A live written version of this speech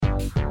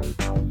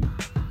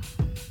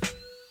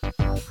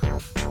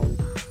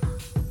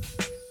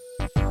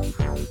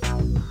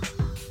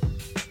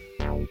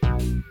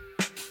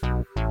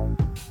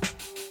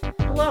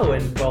Hello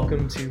and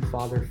welcome to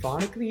Father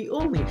Phonic, the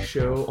only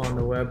show on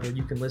the web where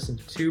you can listen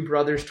to two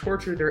brothers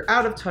torture their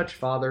out-of-touch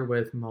father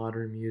with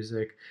modern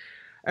music.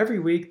 Every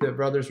week, the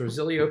brothers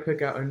Rosilio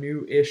pick out a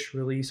new-ish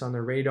release on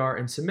their radar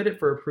and submit it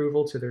for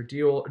approval to their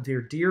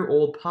dear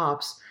old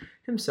pops,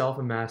 himself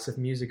a massive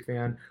music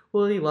fan.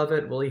 Will he love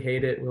it? Will he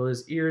hate it? Will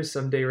his ears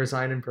someday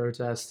resign in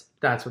protest?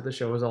 That's what the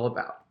show is all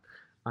about.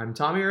 I'm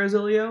Tommy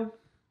Rosilio.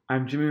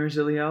 I'm Jimmy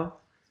Rosilio.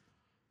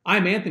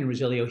 I'm Anthony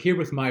Rosilio, here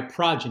with my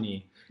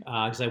progeny,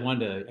 because I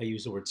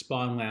used the word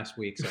spawn last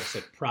week, so I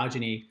said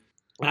progeny.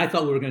 I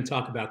thought we were going to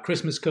talk about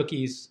Christmas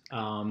cookies,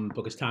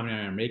 because Tommy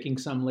and I are making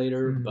some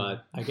later,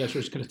 but I guess we're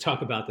just going to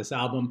talk about this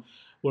album.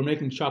 We're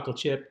making chocolate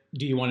chip.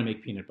 Do you want to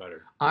make peanut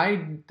butter?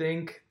 I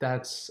think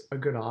that's a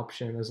good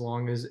option as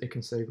long as it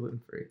can stay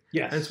gluten-free.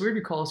 Yes. And it's weird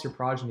you call us your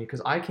progeny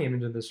because I came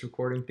into this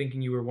recording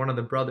thinking you were one of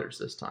the brothers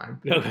this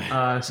time.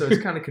 Okay. So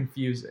it's kind of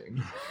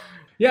confusing.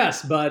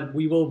 Yes, but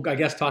we will, I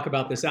guess, talk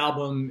about this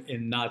album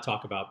and not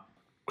talk about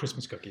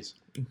Christmas cookies.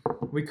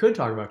 We could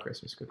talk about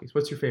Christmas cookies.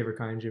 What's your favorite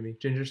kind, Jimmy?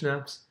 Ginger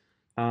snaps?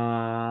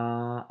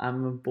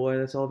 I'm a boy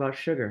that's all about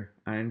sugar.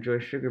 I enjoy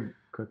sugar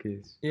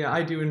cookies. Yeah,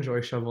 I do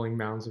enjoy shoveling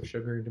mounds of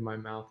sugar into my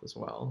mouth as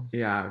well.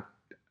 Yeah,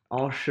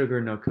 all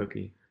sugar, no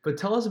cookie. But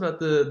tell us about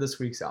this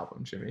week's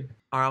album, Jimmy.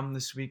 Our album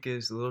this week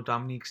is Little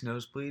Dominique's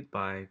Nosebleed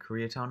by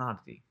Koreatown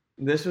Oddity.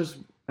 This was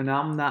an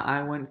album that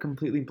I went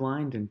completely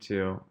blind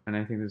into, and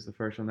I think this is the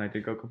first one that I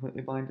did go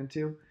completely blind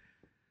into.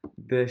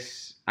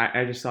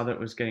 I just saw that it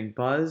was getting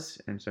buzz,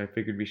 and so I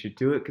figured we should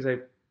do it because I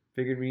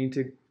figured we need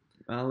to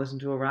listen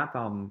to a rap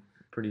album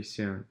pretty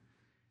soon.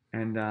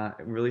 And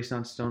it released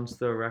on Stone's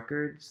Throw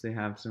Records. They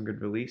have some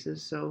good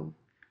releases, so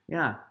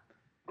yeah.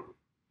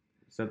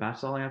 So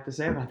that's all I have to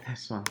say about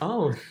this one.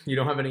 Oh, you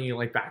don't have any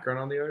background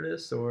on the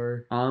artist,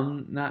 or?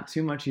 Not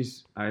too much.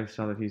 I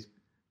saw that he's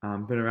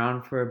been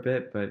around for a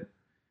bit, but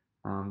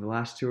the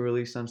last two were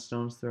released on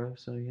Stone's Throw,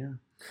 so yeah.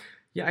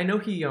 Yeah, I know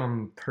he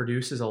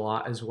produces a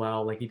lot as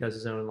well. He does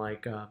his own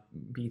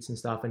beats and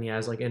stuff, and he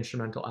has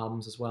instrumental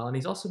albums as well. And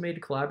he's also made a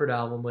collaborative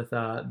album with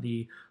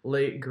the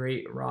late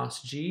great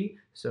Ross G.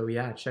 So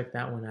yeah, check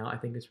that one out. I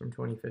think it's from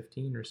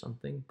 2015 or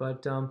something.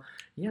 But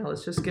yeah,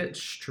 let's just get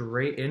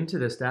straight into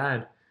this.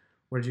 Dad,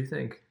 what did you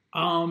think?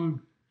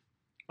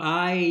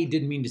 I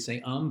didn't mean to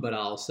say but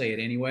I'll say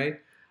it anyway.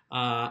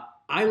 I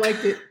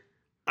liked it.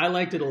 I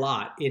liked it a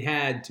lot. It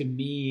had, to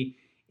me,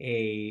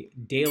 a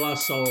De La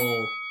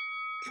Soul,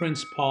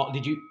 Prince Paul.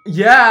 Did you?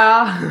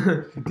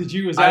 Yeah. Did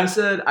you? I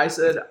said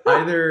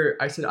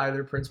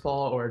either Prince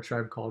Paul or A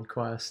Tribe Called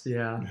Quest.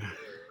 Yeah.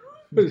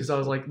 Because I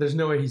was like, there's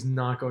no way he's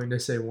not going to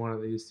say one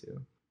of these two.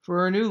 For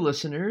our new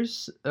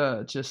listeners,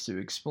 just to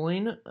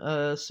explain,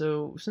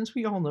 so since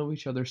we all know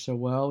each other so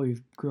well,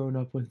 we've grown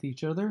up with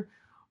each other,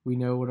 we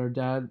know what our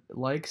dad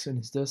likes and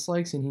his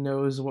dislikes, and he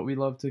knows what we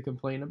love to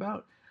complain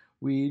about.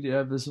 We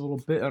have this little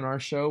bit on our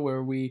show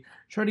where we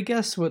try to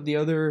guess what the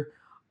other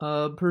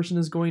person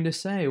is going to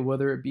say,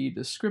 whether it be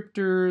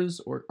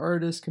descriptors or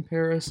artist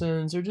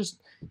comparisons or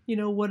just,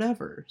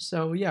 whatever.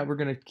 So yeah, we're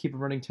going to keep a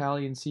running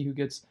tally and see who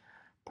gets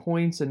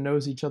points and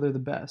knows each other the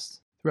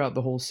best throughout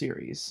the whole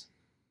series.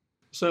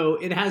 So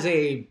it has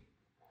a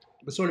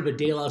sort of a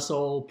De La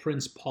Soul,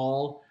 Prince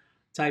Paul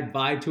type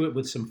vibe to it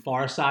with some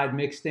Far Side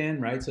mixed in,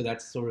 right? So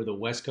that's sort of the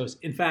West Coast.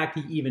 In fact,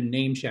 he even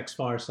name checks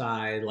Far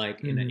Side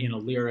in a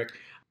lyric.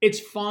 It's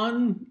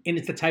fun, and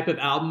it's the type of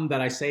album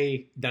that I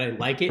say that I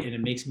like it, and it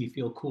makes me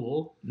feel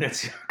cool.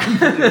 That's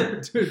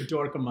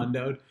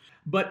dorkamundoed.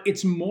 But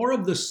it's more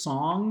of the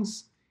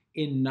songs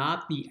and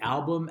not the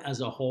album as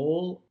a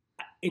whole.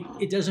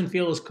 It doesn't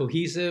feel as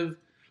cohesive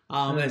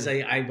as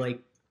I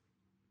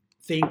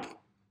think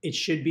it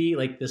should be.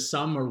 The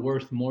sum are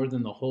worth more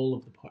than the whole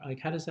of the part.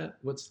 How does that?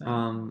 What's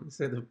that?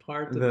 Is it the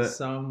part of the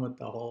sum with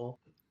the whole?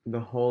 The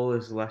whole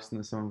is less than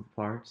the sum of the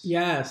parts.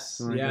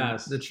 Yes,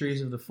 yes. The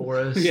trees of the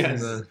forest.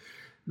 Yes.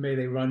 May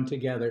they run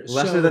together.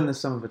 Lesser than the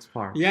sum of its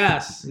parts.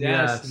 Yes,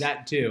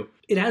 that too.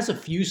 It has a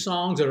few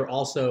songs that are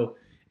also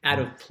out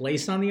of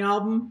place on the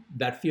album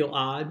that feel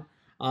odd.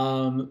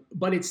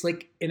 But it's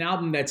an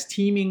album that's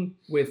teeming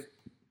with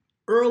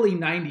early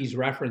 90s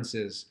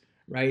references,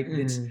 right?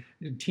 It's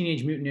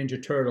Teenage Mutant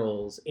Ninja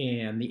Turtles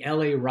and the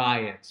LA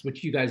riots,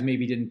 which you guys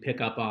maybe didn't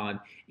pick up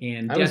on.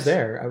 And I was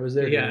there.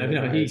 Yeah,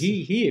 no,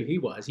 he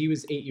was. He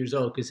was 8 years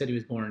old because he said he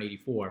was born in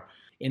 1984.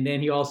 And then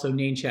he also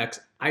name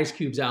checks Ice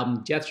Cube's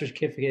album Death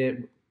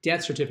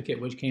Certificate,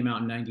 which came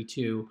out in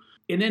 1992.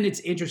 And then it's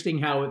interesting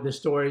how the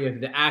story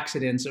of the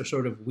accidents are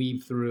sort of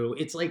weaved through.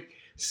 It's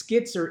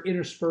skits are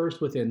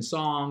interspersed within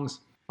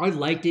songs. I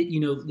liked it,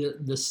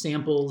 the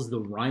samples,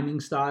 the rhyming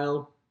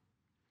style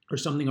or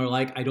something are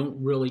I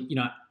don't really,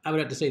 I would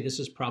have to say this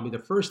is probably the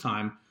first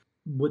time,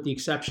 with the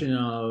exception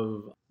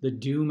of the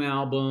Doom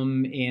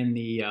album and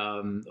the,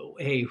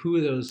 hey, who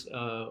are those,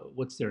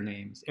 what's their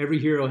names? Every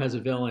Hero Has a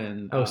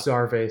Villain.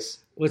 Czarface.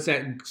 What's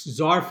that?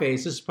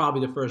 Czarface. This is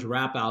probably the first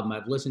rap album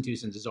I've listened to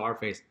since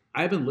Czarface.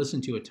 I haven't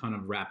listened to a ton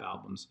of rap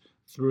albums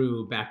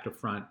through back to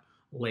front.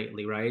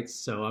 lately, right?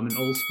 So I'm an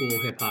old school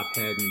hip hop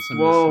head, and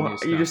some of Whoa,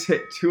 this new you stuff. just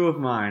hit two of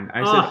mine.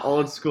 I said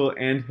old school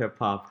and hip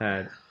hop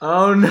head.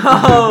 Oh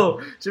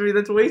no, Jimmy,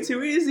 that's way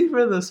too easy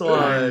for this one.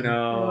 I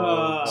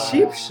know.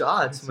 Cheap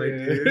shots, my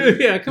dude.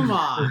 Yeah, come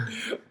on.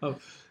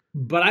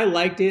 But I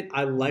liked it.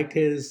 I liked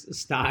his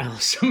style.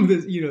 Some of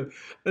this,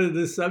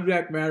 the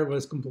subject matter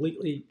was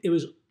it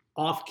was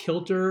off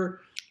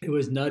kilter. It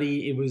was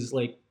nutty. It was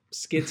like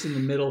skits in the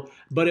middle,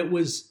 but it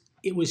was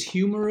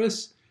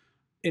humorous,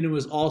 and it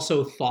was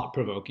also thought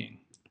provoking.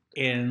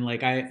 And like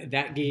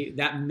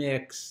that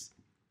mix,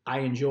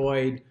 I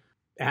enjoyed.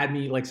 It had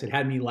me, like I said,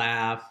 had me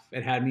laugh.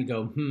 It had me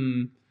go,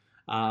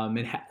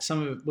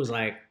 some of it was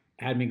like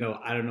had me go,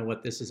 I don't know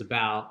what this is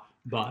about.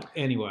 But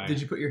anyway. Did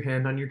you put your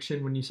hand on your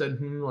chin when you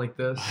said like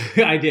this?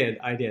 I did,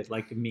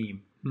 like the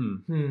meme.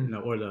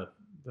 Or the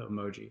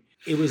emoji.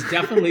 It was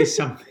definitely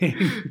something.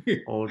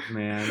 Old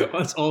man.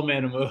 It's old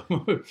man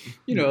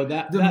emoji.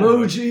 That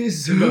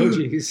emojis.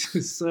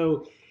 Emojis.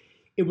 So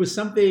it was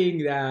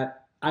something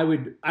that I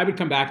would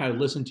come back and I would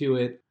listen to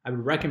it. I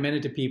would recommend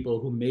it to people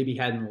who maybe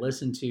hadn't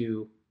listened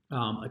to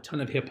a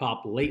ton of hip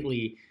hop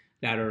lately,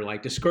 that are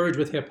like discouraged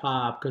with hip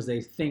hop because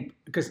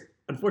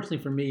unfortunately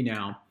for me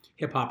now,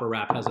 hip hop or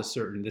rap has a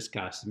certain, this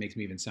makes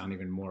me even sound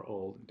even more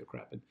old and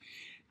decrepit.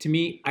 To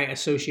me, I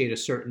associate a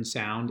certain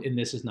sound, and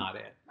this is not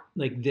it.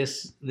 Like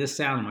this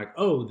sound, I'm like,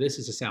 oh, this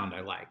is a sound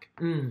I like.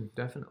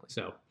 Definitely.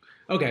 So,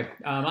 okay,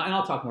 and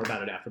I'll talk more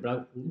about it after,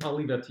 but I'll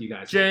leave it up to you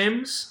guys.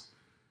 James?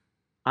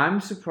 I'm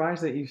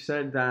surprised that you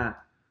said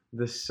that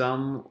the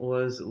sum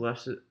was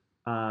less,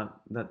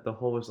 that the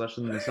whole was less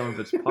than the sum of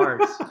its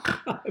parts.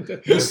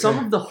 The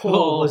sum of the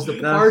whole was the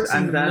parts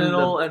in the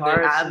middle, and they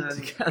added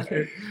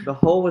together. The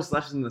whole was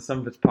less than the sum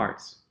of its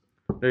parts.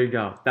 There you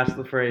go. That's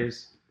the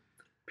phrase.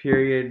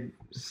 Period.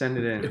 Send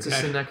it in. It's a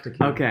synecdoche.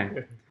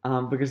 Okay.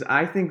 Because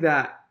I think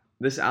that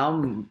this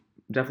album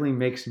definitely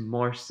makes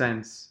more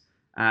sense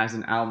as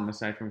an album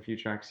aside from a few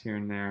tracks here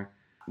and there.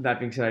 That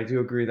being said, I do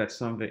agree that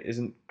some of it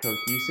isn't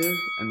cohesive,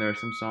 and there are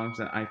some songs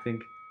that I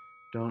think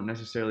don't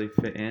necessarily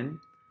fit in.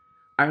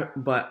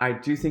 But I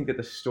do think that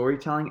the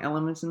storytelling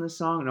elements in this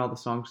song and all the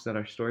songs that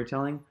are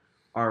storytelling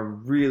are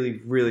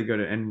really, really good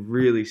and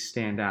really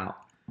stand out.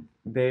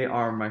 They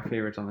are my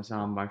favorites on this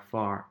album by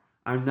far.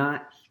 I'm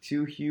not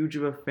too huge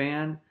of a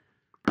fan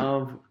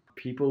of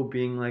people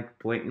being like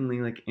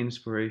blatantly like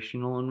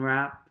inspirational in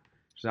rap.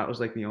 So that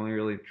was like the only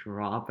really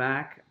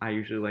drawback. I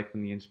usually like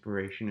when the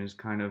inspiration is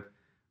kind of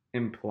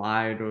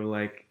implied or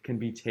like can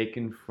be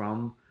taken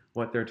from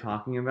what they're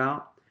talking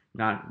about,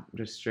 not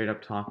just straight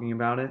up talking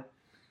about it.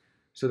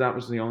 So that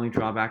was the only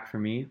drawback for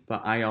me,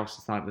 but I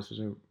also thought this was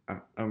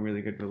a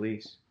really good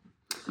release.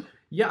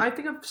 Yeah, I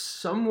think I'm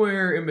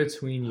somewhere in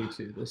between you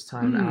two this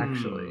time,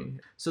 actually.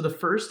 So the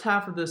first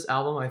half of this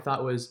album I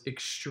thought was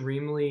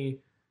extremely,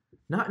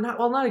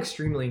 not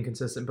extremely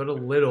inconsistent, but a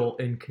little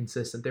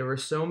inconsistent. There were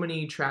so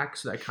many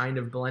tracks that kind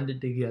of blended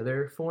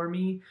together for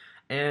me.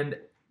 And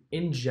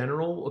in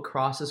general,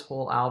 across this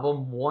whole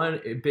album,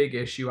 one big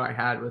issue I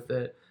had with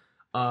it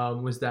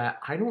was that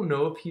I don't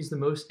know if he's the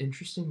most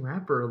interesting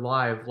rapper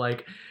alive.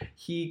 Like,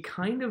 he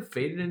kind of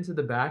faded into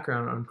the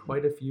background on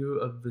quite a few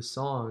of the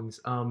songs.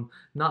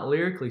 Not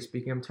lyrically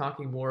speaking, I'm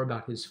talking more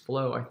about his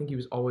flow. I think he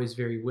was always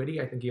very witty.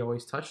 I think he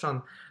always touched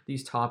on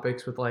these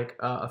topics with like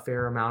a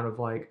fair amount of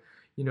like,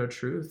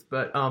 truth.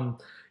 But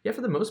yeah,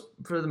 for the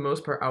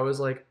most part, I was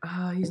like,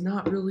 he's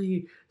not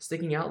really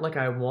sticking out like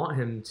I want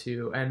him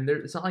to. And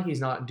it's not like he's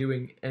not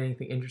doing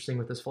anything interesting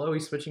with his flow.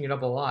 He's switching it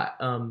up a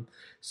lot.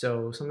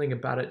 So something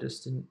about it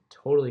just didn't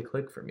totally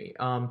click for me.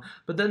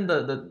 But then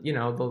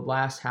the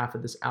last half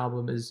of this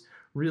album is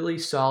really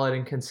solid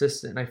and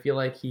consistent. I feel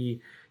like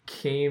he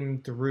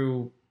came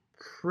through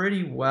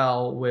pretty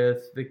well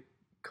with the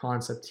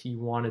concept he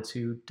wanted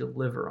to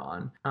deliver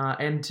on.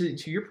 And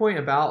to your point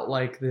about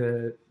like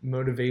the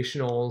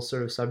motivational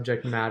sort of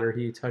subject matter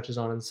he touches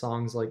on in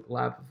songs like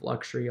Lap of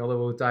Luxury, although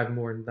we'll dive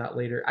more into that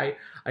later,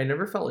 I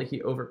never felt like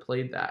he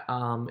overplayed that.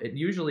 It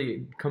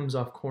usually comes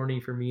off corny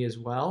for me as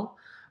well,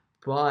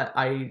 but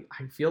I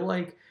feel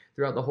like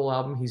throughout the whole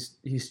album he's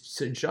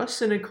just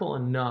cynical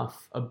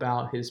enough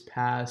about his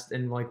past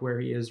and like where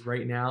he is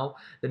right now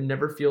that it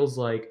never feels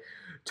like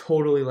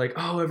totally like,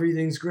 oh,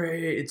 everything's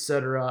great,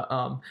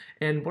 etc.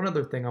 And one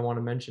other thing I want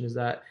to mention is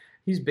that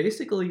he's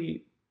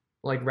basically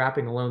like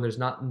rapping alone. There's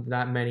not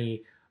that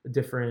many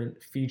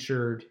different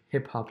featured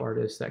hip-hop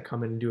artists that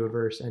come in and do a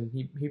verse, and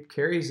he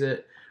carries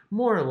it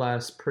more or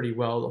less pretty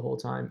well the whole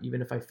time,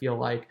 even if I feel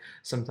like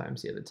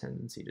sometimes he had a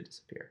tendency to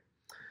disappear.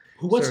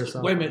 Wait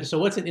a minute. So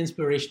what's an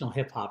inspirational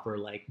hip hopper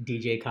like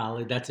DJ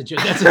Khaled? That's a joke.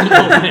 That's an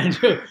old man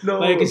joke. No.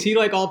 Like, is he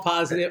like all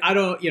positive? I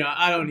don't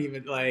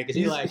even like. Is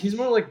he like? He's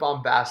more like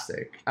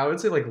bombastic. I would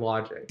say like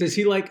Logic. Does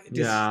he like?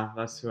 Yeah,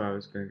 that's who I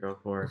was gonna go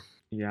for.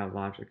 Yeah,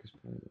 Logic is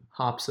probably.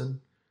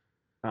 Hobson.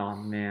 Oh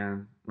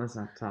man, let's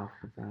not talk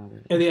about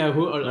it. And yeah,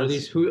 who are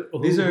these? Who?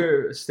 These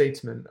are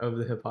statesmen of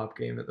the hip hop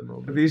game at the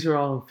moment. These are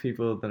all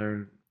people that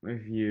are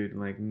viewed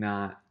like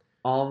not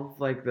all of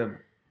like the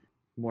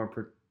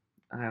more.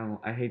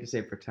 I hate to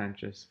say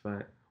pretentious,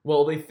 but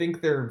Well, they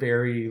think they're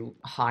very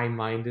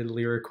high-minded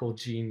lyrical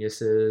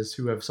geniuses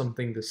who have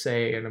something to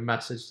say and a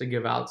message to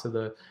give out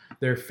to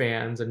their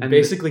fans and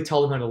basically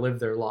tell them how to live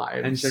their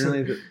lives. And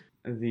generally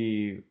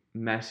the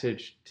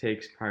message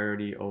takes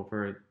priority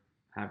over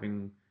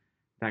having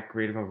that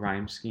great of a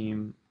rhyme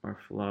scheme or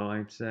flow,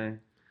 I'd say.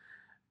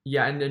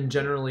 Yeah, and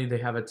generally they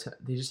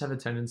just have a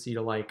tendency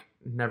to like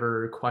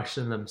never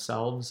question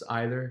themselves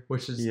either,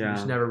 which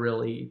never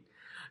really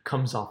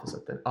comes off as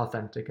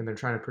authentic, and they're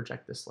trying to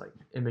project this like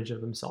image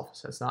of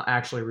themselves that's not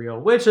actually real,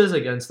 which is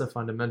against the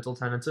fundamental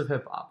tenets of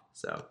hip hop.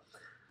 So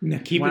now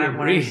keep it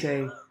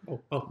real.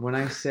 When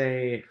I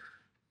say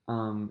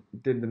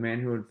did the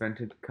man who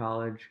invented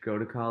college go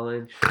to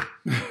college?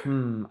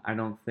 I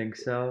don't think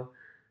so.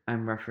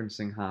 I'm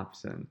referencing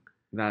Hobson.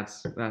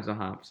 That's a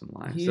Hobson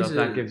line. So if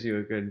that gives you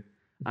a good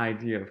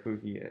idea of who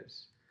he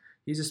is.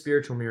 He's a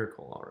spiritual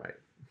miracle, all right.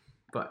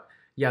 But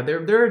yeah,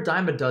 they're a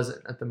dime a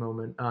dozen at the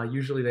moment.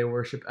 Usually they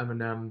worship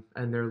Eminem,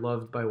 and they're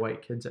loved by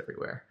white kids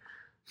everywhere.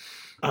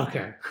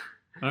 Okay.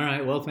 All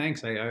right. Well,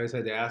 thanks. I always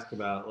had to ask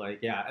about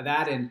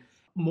that and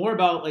more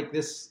about like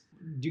this.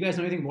 Do you guys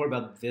know anything more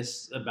about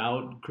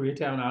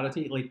Koreatown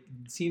Oddity? Like,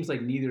 it seems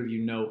like neither of you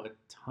know a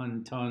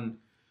ton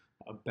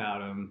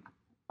about him.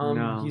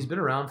 No. He's been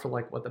around for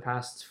like the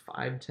past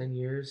 5-10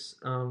 years.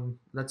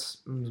 That's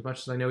as much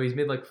as I know. He's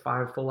made like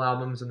 5 full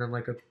albums and then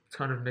like a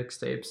ton of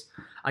mixtapes.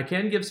 I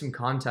can give some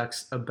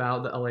context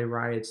about the LA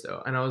riots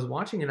though. And I was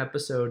watching an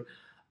episode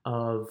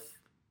of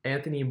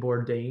Anthony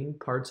Bourdain,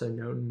 Parts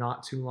Unknown,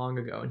 not too long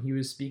ago, and he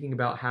was speaking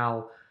about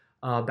how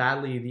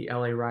badly the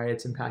LA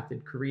riots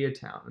impacted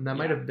Koreatown, and that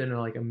might have been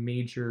a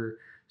major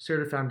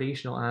sort of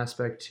foundational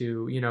aspect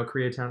to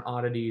Koreatown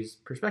Oddity's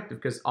perspective,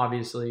 because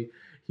obviously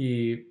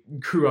he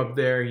grew up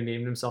there, he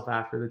named himself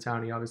after the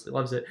town, he obviously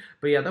loves it.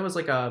 But yeah, that was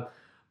like a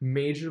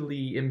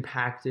majorly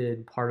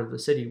impacted part of the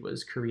city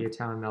was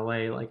Koreatown in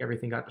LA. Like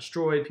everything got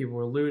destroyed, people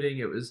were looting,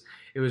 it was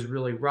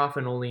really rough,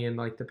 and only in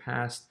like the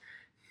past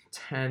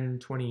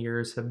 10-20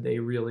 years have they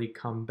really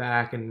come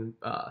back and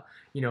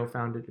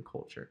founded a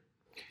culture.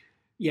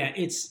 Yeah,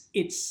 it's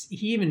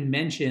he even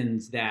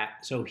mentions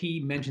that. So he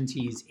mentions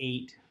he's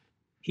 8.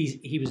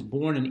 He was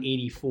born in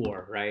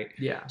 84, right?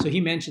 Yeah. So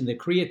he mentioned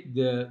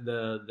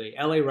the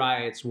LA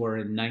riots were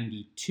in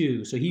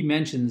 92. So he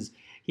mentions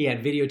he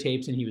had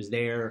videotapes and he was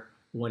there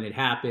when it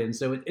happened.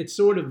 So it's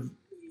sort of,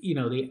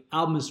 the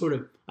album is sort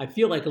of, I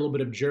feel like a little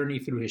bit of journey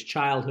through his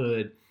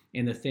childhood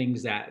and the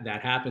things that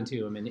happened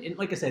to him. And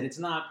like I said,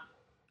 I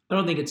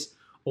don't think it's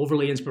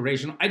overly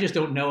inspirational. I just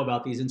don't know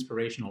about these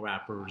inspirational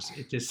rappers.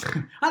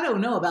 I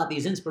don't know about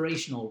these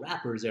inspirational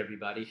rappers,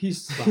 everybody.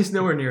 He's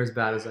nowhere near as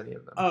bad as any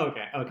of them. Oh,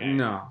 okay.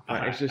 No,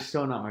 it's just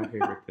still not my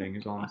favorite thing,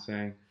 is all I'm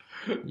saying.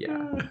 Yeah.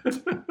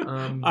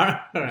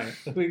 All right.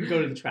 We can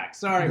go to the track.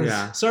 Sorry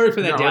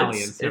for that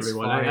dalliance,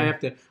 everyone.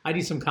 I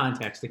need some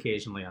context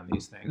occasionally on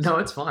these things. No,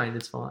 it's fine.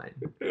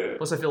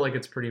 Plus, I feel like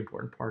it's a pretty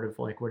important part of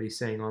like what he's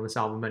saying on this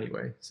album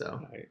anyway. So.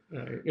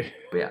 Right.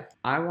 But yeah,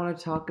 I want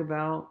to talk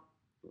about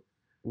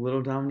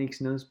Little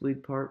Dominique's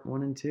Nosebleed Part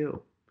 1 and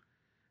 2.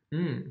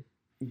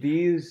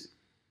 These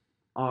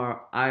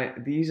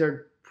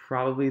are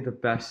probably the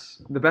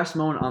best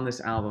moment on this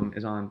album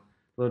is on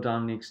Little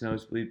Dominique's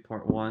Nosebleed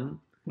Part 1.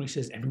 When he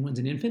says everyone's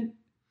an infant?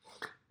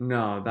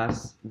 No,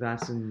 that's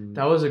in...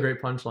 That was a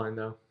great punchline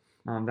though.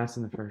 That's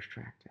in the first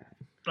track, Dad.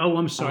 Oh,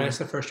 I'm sorry. That's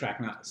the first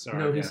track. Not sorry.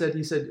 No, he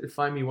said,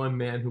 "Find me one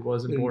man who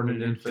wasn't born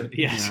an infant."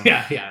 Yes,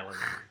 yeah. I love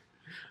that.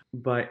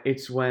 But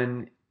it's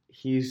when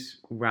he's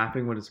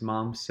rapping what his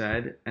mom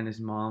said, and his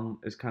mom's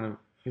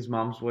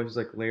voice is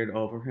like layered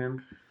over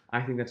him.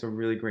 I think that's a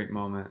really great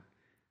moment,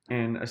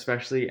 and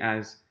especially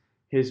as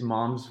his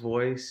mom's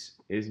voice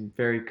is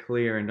very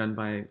clear and done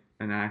by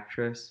an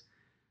actress,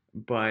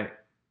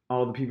 but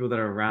all the people that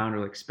are around, or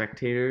like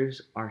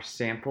spectators, are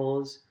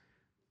samples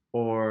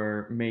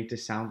or made to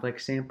sound like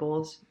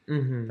samples.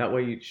 Mm-hmm. That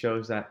way it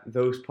shows that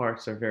those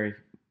parts are very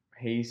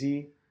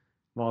hazy,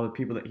 while the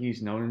people that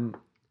he's known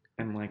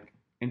and like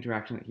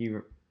interaction that he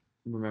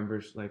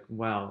remembers like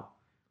well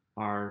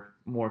are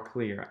more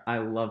clear. I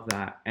love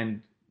that,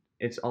 and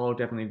it's all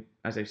definitely,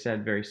 as I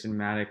said, very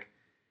cinematic.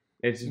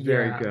 It's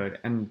very good,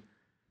 and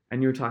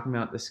you were talking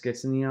about the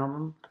skits in the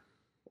album.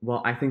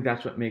 Well, I think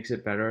that's what makes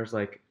it better, is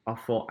like a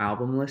full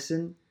album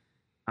listen.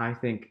 I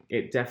think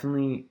it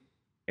definitely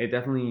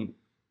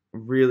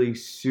really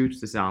suits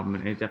this album,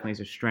 and it definitely is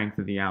a strength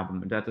of the album,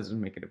 but that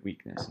doesn't make it a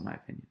weakness, in my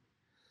opinion.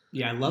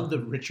 Yeah, I love the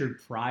Richard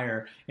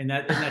Pryor in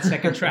that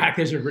second track.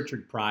 There's a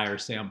Richard Pryor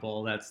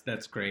sample.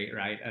 That's great,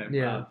 right?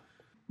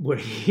 Where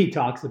he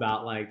talks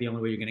about like the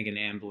only way you're going to get an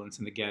ambulance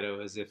in the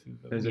ghetto is if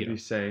you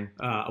say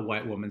a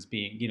white woman's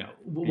being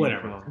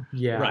whatever.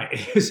 Yeah, right.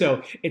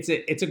 So it's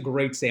a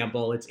great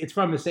sample. It's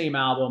from the same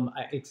album.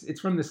 It's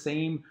from the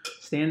same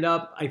stand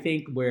up, I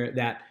think, where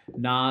that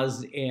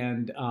Nas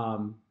and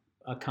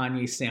a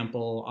Kanye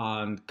sample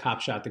on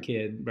 "Cop Shot the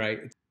Kid,"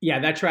 right? Yeah,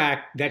 that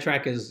track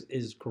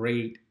is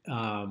great.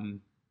 And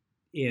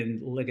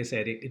like I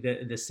said,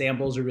 the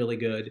samples are really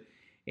good,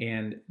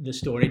 and the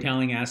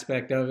storytelling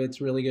aspect of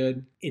it's really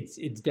good. It's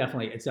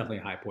definitely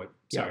a high point.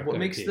 Sorry, what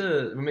makes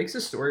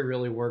the story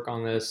really work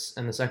on this,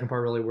 and the second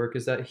part really work,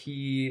 is that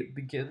he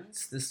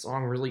begins this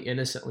song really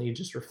innocently,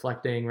 just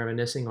reflecting,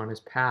 reminiscing on his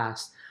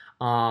past,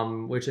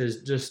 which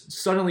is just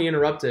suddenly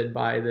interrupted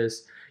by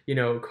this,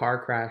 car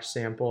crash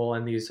sample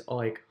and these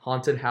like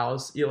haunted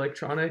house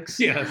electronics.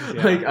 Yes,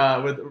 yeah.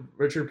 Like with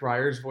Richard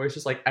Pryor's voice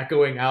just like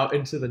echoing out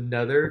into the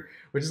nether,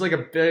 which is like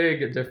a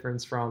big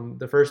difference from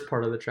the first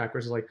part of the track,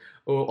 which is like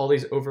all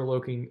these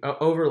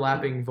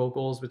overlapping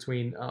vocals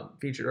between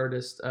featured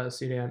artist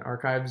Sudan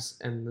Archives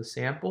and the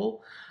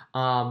sample,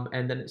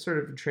 and then it sort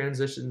of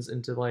transitions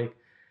into like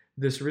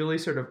this really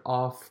sort of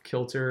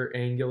off-kilter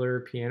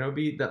angular piano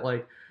beat that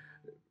like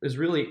is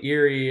really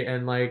eerie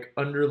and like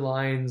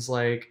underlines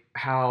like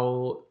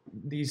how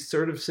these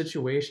sort of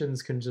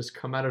situations can just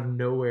come out of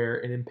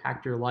nowhere and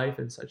impact your life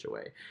in such a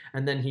way.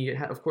 And then he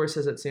of course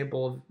has that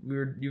sample of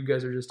you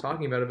guys are just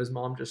talking about, of his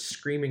mom just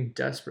screaming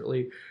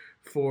desperately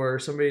for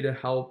somebody to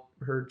help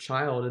her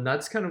child. And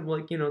that's kind of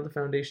like, the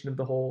foundation of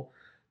the whole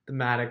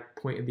thematic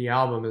point of the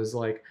album is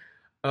like,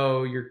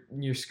 oh, you're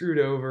screwed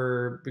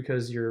over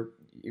because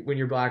when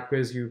you're black,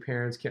 because your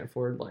parents can't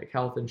afford like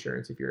health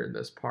insurance if you're in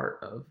this part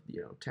of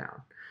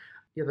town.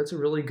 Yeah, that's a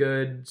really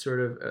good sort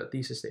of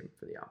thesis statement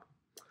for the album.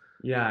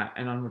 Yeah,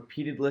 and on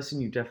repeated listen,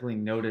 you definitely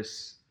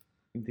notice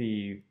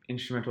the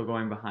instrumental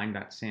going behind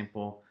that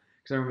sample.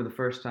 Because I remember the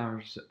first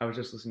time I was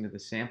just listening to the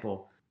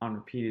sample on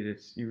repeated,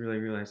 you really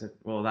realize that,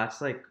 well,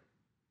 that's like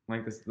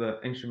this,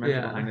 the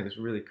instrumental behind it is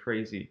really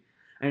crazy.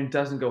 And it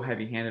doesn't go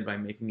heavy-handed by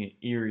making it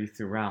eerie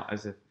throughout,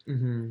 as if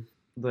in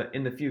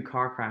the few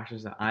car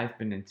crashes that I've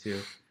been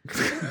into.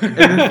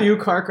 In the few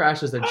car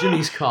crashes that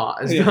Jimmy's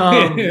caused.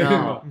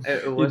 No,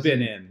 you've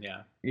been in,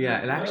 yeah.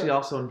 Yeah, it actually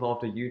also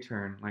involved a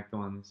U-turn, like the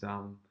one in this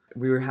album.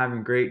 We were having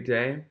a great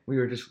day. We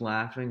were just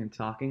laughing and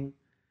talking,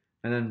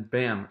 and then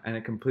bam, and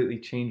it completely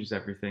changes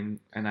everything.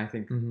 And I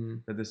think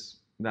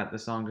that the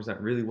song does that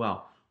really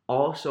well.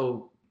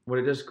 Also, what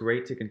it does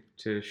great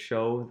to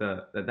show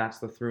that that's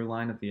the through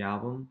line of the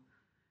album,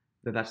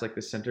 that's like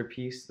the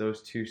centerpiece.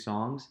 Those two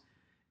songs,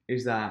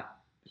 is that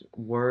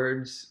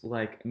words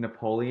like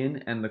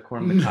Napoleon and the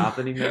corn on the cob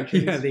that he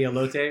mentions. Yeah, the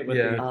elote with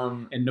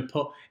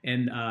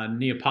Neapolitan.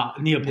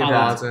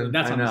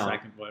 That's on the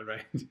second one,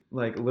 right?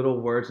 Like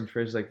little words and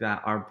phrases like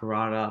that are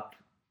brought up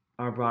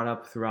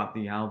throughout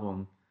the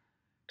album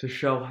to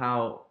show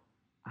how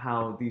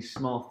these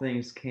small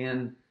things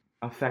can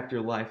affect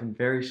your life in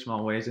very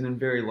small ways and in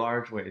very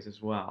large ways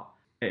as well.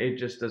 It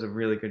just does a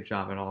really good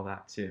job at all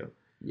that too.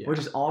 Yeah. Which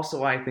is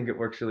also why I think it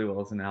works really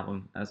well as an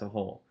album as a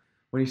whole.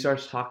 When he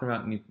starts talking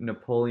about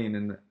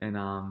Napoleon and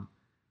a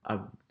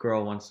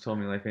girl once told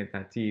me life ain't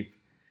that deep,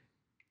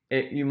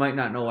 you might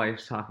not know why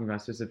he's talking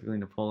about specifically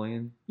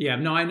Napoleon. Yeah,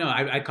 no, I know.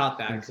 I caught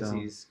that because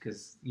he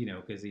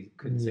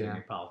couldn't say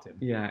Neapolitan.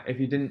 Yeah,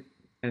 if you didn't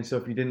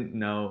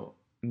know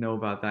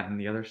about that in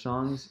the other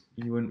songs,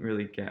 you wouldn't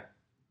really get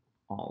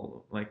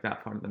all like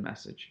that part of the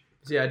message.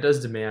 So yeah, it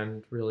does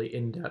demand really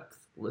in-depth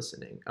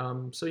listening.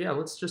 So yeah,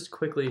 let's just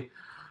quickly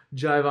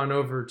jive on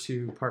over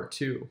to part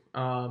 2.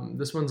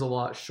 This one's a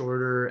lot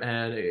shorter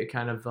and it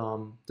kind of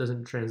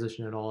doesn't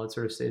transition at all. It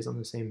sort of stays on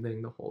the same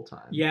thing the whole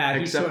time. Yeah,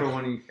 except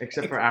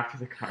for after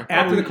the car.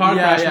 After the car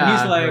crash,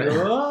 he's like,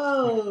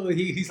 "Whoa!"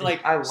 He's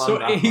like, I love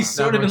that. He's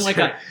sort of in like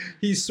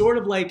he's sort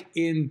of like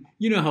in,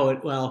 how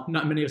it. Well,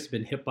 not many of us have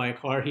been hit by a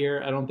car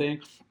here, I don't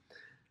think.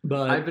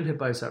 But I've been hit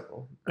by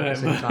several at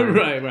the same time.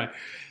 Right.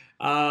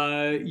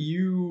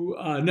 You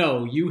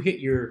hit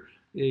your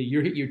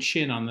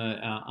chin on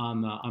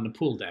the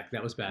pool deck.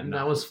 That was bad enough.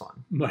 That was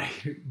fun. But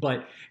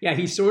yeah,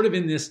 he's sort of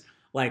in this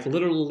like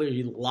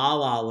literally la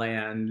la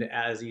land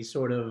as he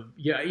sort of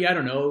I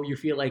don't know. You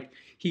feel like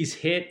he's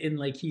hit and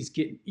like he's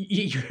getting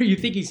you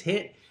think he's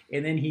hit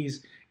and then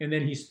he's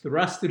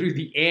thrust through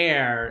the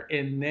air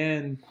and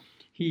then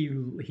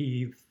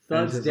he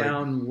thuds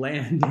down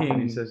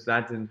landing. He says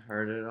that didn't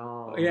hurt at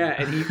all.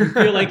 Yeah, and you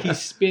feel like he's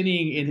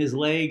spinning and his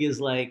leg is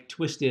like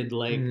twisted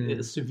like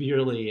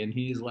severely, and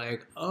he's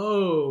like,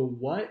 "Oh,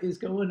 what is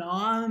going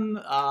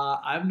on?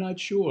 I'm not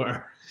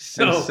sure."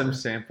 So and some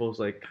samples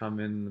like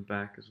come in the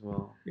back as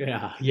well.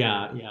 Yeah.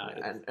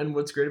 And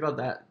what's great about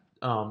that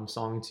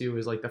song too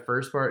is like the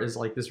first part is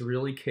like this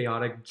really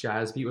chaotic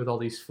jazz beat with all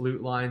these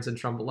flute lines and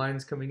trumpet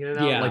lines coming in and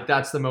out. Yeah. Like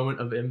that's the moment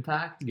of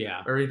impact.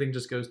 Yeah, everything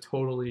just goes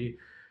totally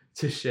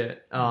to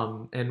shit.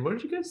 And what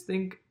did you guys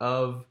think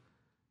of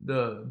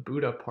the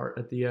Buddha part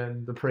at the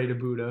end, the pray to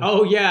Buddha?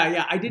 Oh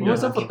yeah, I didn't.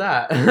 What's up with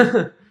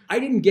that? I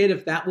didn't get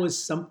if that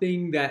was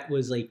something that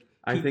was like.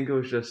 I think it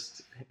was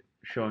just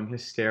showing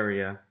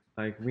hysteria,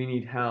 like we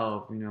need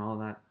help, all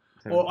that.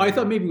 Oh, I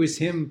thought maybe it was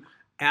him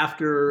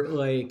after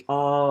like.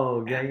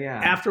 Oh yeah.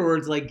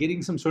 Afterwards, like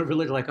getting some sort of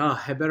religion, like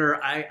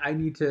I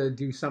need to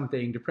do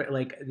something to pray.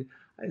 Like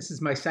this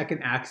is my second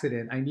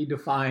accident. I need to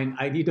find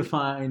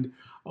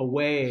a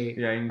way.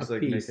 Yeah, he needs to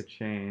like make a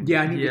change.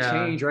 Yeah, I need to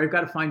change, or I've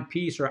got to find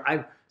peace, or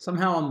I'm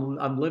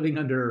living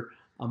under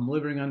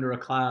a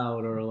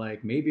cloud, or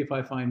like maybe if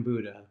I find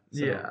Buddha.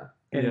 So, yeah.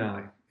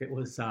 Anyway, It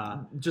was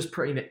just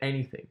praying to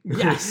anything.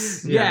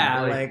 Yes.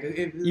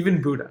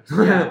 Even Buddha.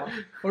 Yeah.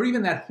 Or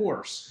even that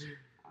horse.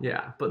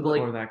 Yeah, but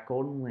or that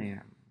golden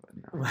lamb.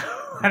 No.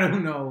 I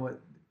don't know what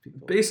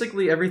people...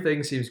 Basically,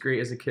 everything seems great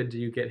as a kid till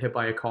you get hit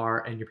by a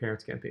car and your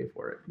parents can't pay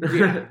for it.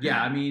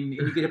 Yeah. I mean,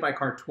 you get hit by a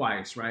car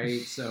twice,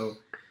 right? So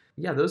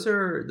yeah, those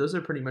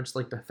are pretty much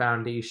like the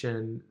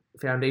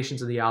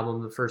foundations of the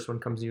album. The first one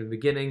comes near the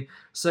beginning.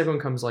 Second one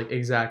comes like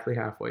exactly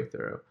halfway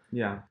through.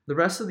 Yeah. The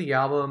rest of the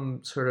album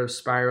sort of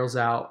spirals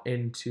out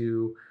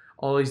into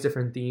all these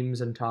different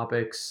themes and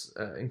topics,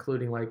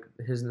 including like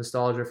his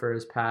nostalgia for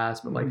his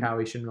past, but like how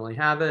he shouldn't really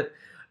have it.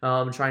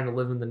 Trying to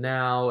live in the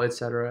now,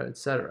 etc.,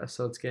 etc.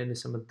 So let's get into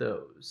some of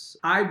those.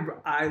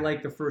 I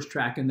like the first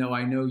track, and though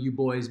I know you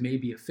boys may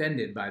be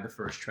offended by the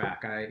first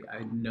track, I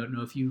don't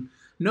know if you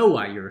know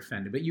why you're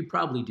offended, but you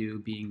probably do,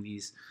 being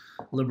these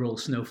liberal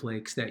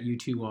snowflakes that you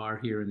two are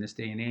here in this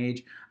day and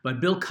age.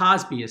 But Bill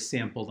Cosby is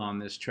sampled on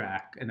this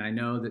track, and I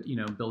know that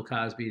Bill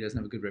Cosby doesn't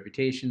have a good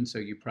reputation, so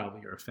you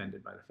probably are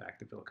offended by the fact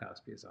that Bill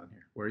Cosby is on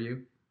here. Were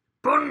you?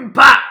 Boom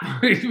pop.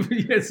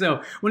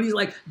 So when he's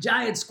like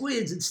giant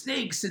squids and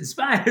snakes and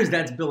spiders,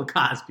 that's Bill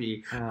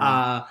Cosby.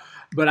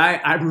 But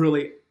I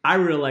really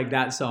like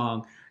that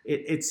song.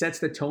 It sets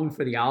the tone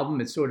for the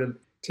album. It sort of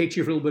takes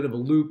you for a little bit of a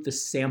loop. The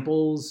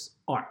samples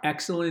are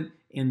excellent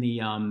in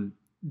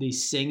the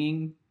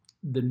singing,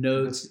 the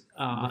notes,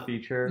 the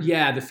feature.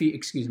 Yeah,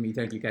 excuse me,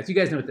 thank you guys. You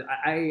guys know what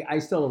I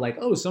still like.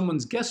 Oh,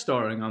 someone's guest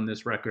starring on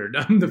this record.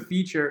 The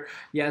feature,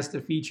 yes,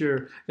 the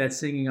feature that's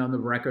singing on the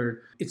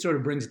record. It sort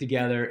of brings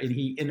together,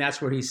 and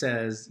that's where he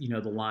says, the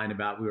line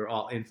about we were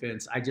all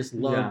infants. I just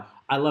love. Yeah.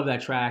 I love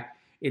that track.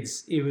 It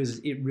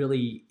was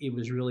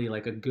really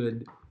like a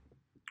good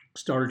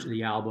starter to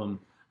the album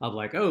of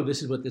like, oh,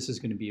 this is what this is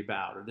going to be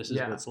about, or this is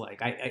what it's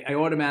like. I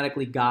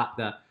automatically got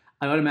the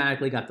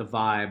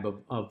vibe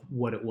of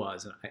what it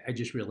was, and I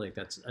just really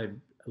I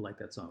like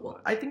that song. Well,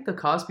 I think the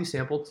Cosby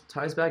sample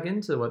ties back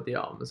into what the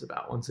album is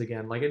about. Once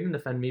again, like, it didn't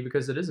offend me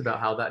because it is about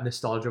how that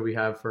nostalgia we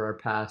have for our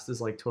past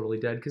is like totally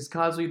dead. Because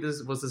Cosby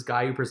was this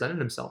guy who presented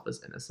himself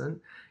as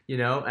innocent,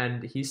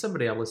 and he's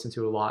somebody I listened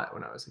to a lot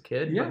when I was a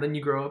kid. Yeah. But then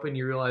you grow up and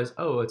you realize,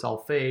 oh, it's all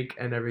fake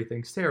and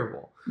everything's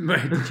terrible.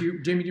 Right?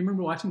 Jamie? Do you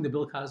remember watching the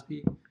Bill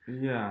Cosby?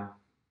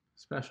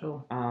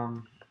 Special?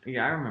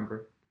 Yeah, I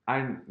remember.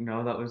 I didn't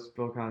know that was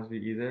Bill Cosby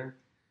either,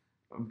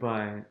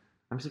 but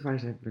I'm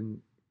surprised I've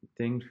been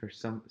dinged for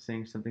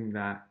saying something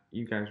that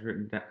you guys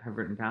have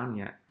written down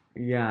yet.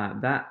 Yeah,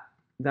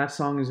 that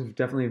song is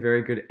definitely a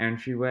very good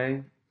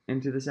entryway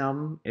into this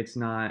album. It's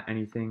not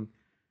anything,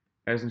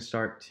 it doesn't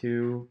start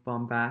too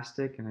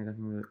bombastic, and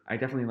I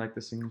definitely like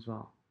the sing as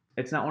well.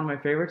 It's not one of my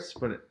favorites,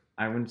 but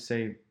I wouldn't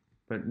say,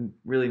 but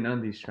really none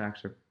of these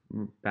tracks are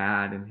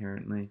bad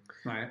inherently.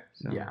 Right.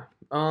 So. Yeah.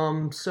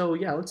 So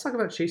yeah, let's talk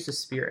about Chase the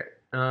Spirit.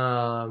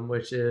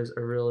 Which is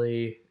a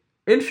really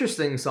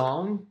interesting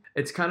song.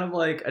 It's kind of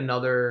like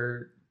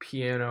another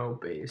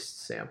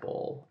piano-based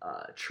sample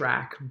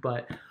track,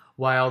 but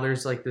while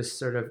there's like this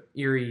sort of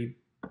eerie,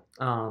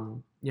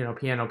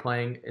 piano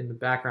playing in the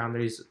background,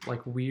 there's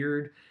like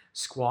weird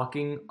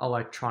squawking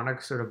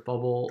electronic sort of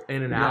bubble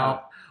in and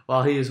out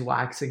while he is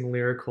waxing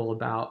lyrical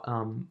about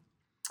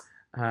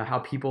how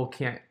people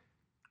can't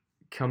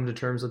come to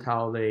terms with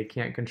how they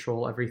can't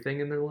control everything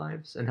in their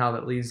lives and how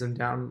that leads them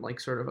down like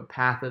sort of a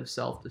path of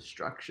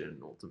self-destruction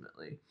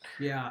ultimately.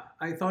 Yeah,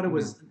 I thought it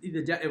was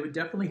it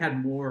definitely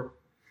had more.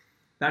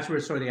 That's where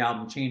sort of the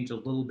album changed a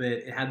little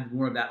bit. It had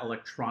more of that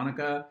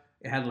electronica.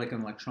 It had like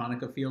an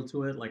electronica feel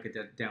to it, like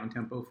a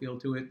down-tempo feel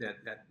to it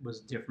that was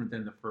different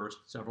than the first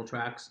several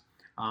tracks.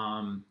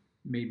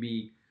 Made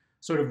me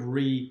sort of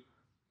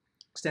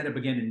stand up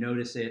again and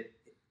notice it.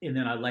 And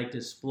then I liked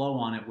his flow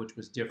on it, which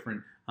was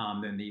different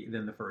than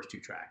the first two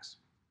tracks.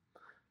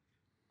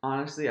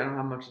 Honestly, I don't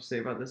have much to say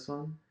about this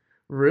one.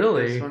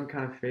 Really? This one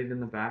kind of faded in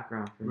the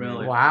background for me.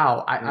 Really?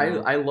 Wow.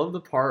 I love the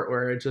part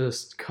where it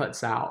just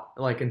cuts out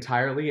like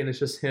entirely, and it's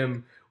just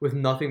him with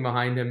nothing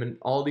behind him and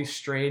all these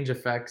strange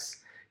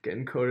effects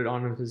getting coded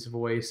onto his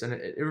voice. And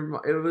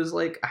it was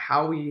like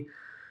how we,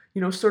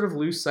 sort of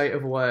lose sight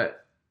of what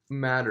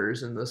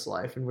matters in this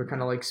life, and we're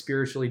kind of like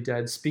spiritually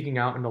dead, speaking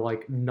out into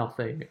like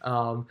nothing,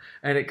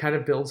 and it kind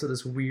of builds to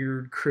this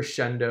weird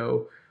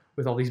crescendo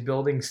with all these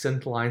building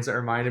synth lines that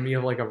reminded me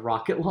of like a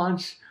rocket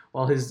launch,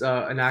 while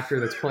an actor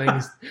that's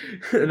playing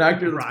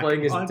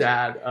his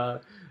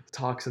dad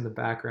talks in the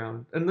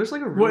background, and there's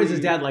like a really, what is his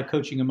dad like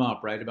coaching him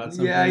up, right, about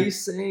something? Yeah,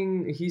 he's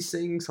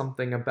saying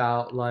something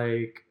about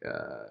like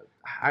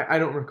I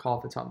don't recall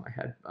off the top of my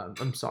head.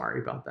 I'm sorry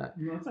about that.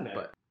 No, it's okay.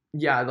 But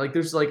yeah, like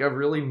there's like a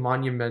really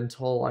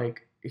monumental,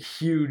 like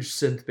huge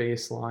synth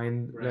bass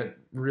line that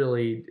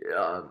really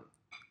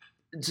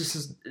it's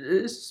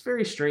just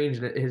very strange,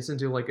 and it hits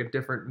into like a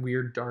different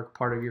weird dark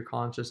part of your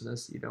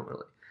consciousness you don't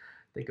really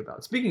think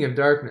about. Speaking of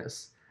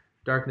darkness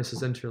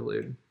is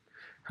interlude.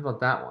 How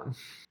about that one?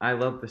 I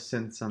love the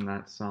synths on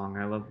that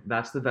song.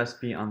 That's the best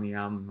beat on the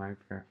album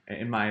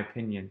in my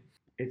opinion.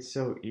 It's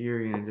so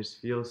eerie and it just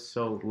feels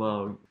so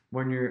low.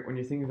 When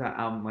you think of that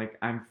album, like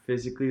I'm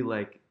physically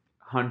like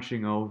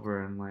hunching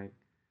over and like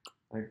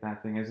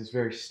that thing has this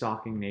very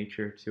stalking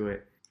nature to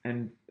it.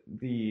 And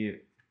the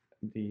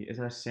is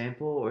that a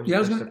sample or is it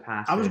just a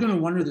passage? I was gonna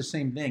wonder the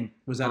same thing.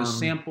 Was that a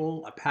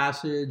sample, a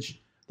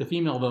passage, the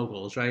female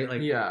vocals, right?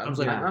 Like, Yeah, I was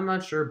like, I'm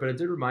not sure, but it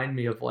did remind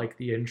me of like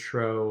the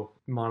intro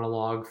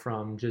monologue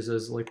from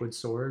Jizza's Liquid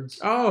Swords.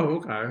 oh,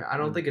 okay. I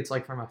don't think it's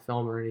like from a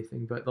film or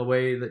anything, but the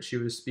way that she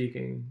was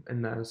speaking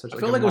and such I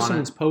like felt like it was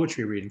someone's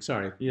poetry reading.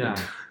 Sorry. Yeah.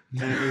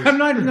 I'm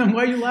not even.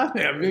 Why are you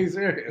laughing? I'm being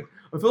serious.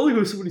 I felt like it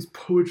was somebody's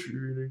poetry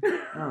reading.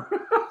 No.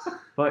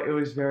 But it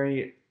was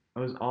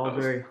all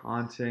very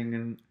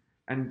haunting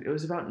and it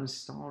was about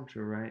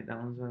nostalgia, right? That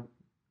one's about.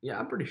 Yeah,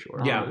 I'm pretty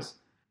sure. Yeah. It was.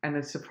 And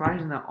it's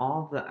surprising that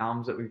all of the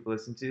albums that we've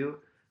listened to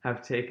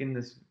have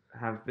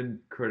been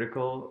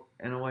critical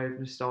in a way of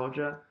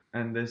nostalgia,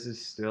 and this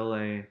is still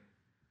a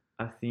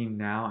theme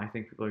now. I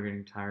think people are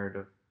getting tired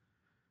of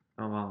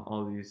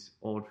all these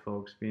old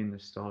folks being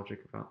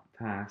nostalgic about the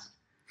past,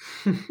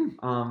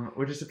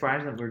 which is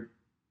surprising that we're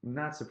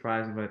not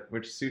surprising, but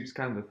which suits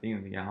kind of the theme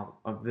of the album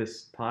of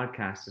this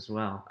podcast as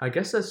well. I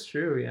guess that's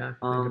true. Yeah,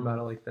 think about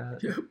it like that.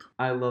 Yep.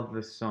 I love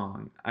this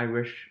song. I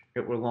wish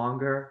it were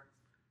longer.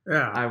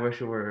 Yeah. I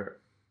wish it were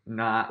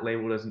not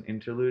labeled as an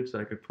interlude so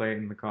I could play it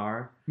in the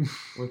car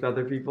with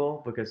other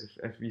people, because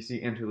if you see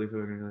interlude, people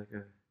are going to be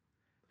like,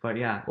 But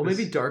yeah. Well,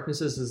 maybe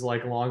Darknesses is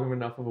like long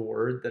enough of a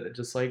word that it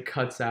just like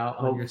cuts out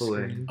on your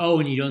Hopefully. screen. Oh,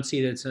 and you don't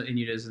see that, and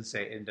it doesn't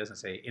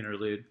say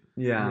interlude.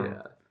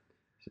 Yeah.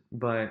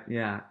 But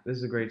yeah, this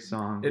is a great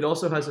song. It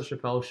also has a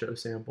Chappelle Show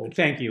sample.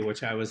 Thank you,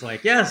 which I was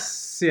like,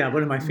 yes, yeah,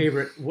 one of my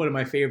favorite.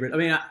 I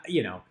mean,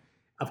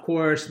 of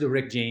course, the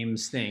Rick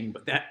James thing,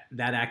 but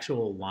that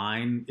actual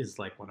line is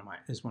like one of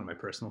my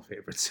personal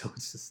favorites. So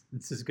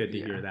it's just good to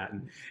hear that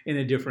in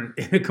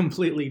a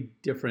completely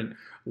different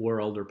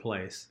world or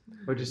place.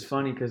 Which is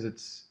funny because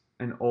it's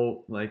an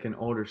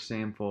older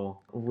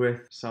sample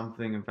with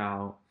something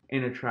about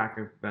in a track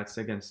that's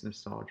against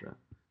nostalgia.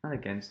 Not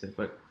against it,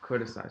 but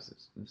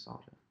criticizes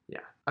nostalgia.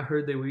 Yeah, I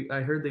heard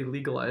they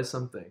legalized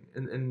something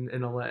in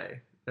LA. Do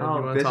you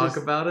Oh, want to talk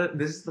about it?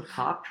 This is the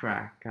pop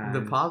track, guys.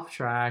 The pop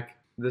track.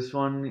 This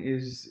one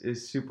is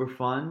super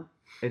fun.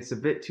 It's a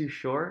bit too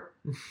short,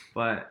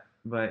 but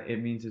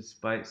it means it's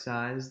bite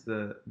sized.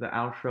 The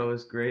outro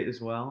is great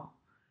as well.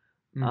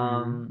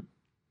 Mm-hmm.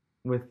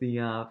 With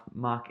the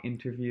mock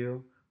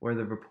interview where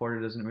the reporter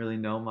doesn't really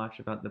know much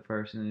about the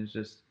person and is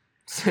just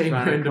Saying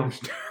random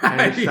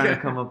trying to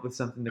come up with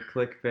something to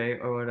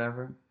clickbait or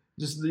whatever.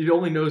 Just he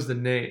only knows the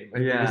name. I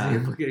think is the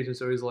implication.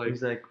 So he's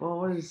like, well,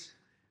 what is?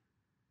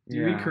 Do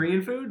you eat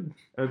Korean food?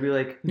 It would be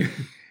like.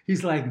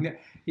 He's like,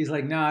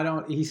 no, I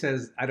don't. He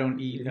says, I don't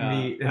eat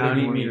meat. I don't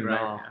eat meat,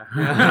 right?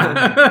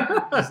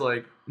 Yeah. It's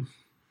like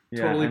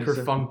totally and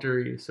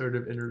perfunctory sort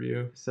of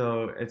interview.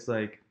 So it's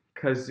like,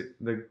 because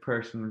the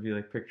person would be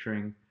like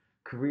picturing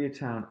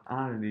Koreatown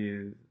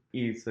Oddity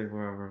eats like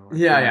wherever. Like,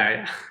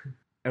 yeah.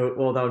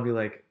 Well, that would be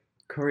like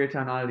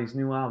Koreatown Oddity's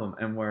new album,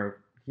 and where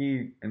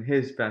he and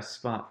his best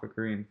spot for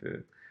Korean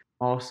food.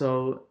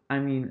 Also, I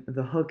mean,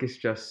 the hook is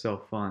just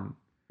so fun.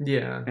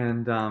 Yeah.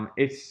 And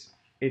it's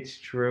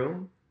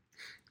true.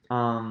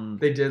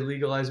 They did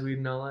legalize weed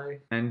in LA.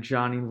 And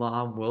Johnny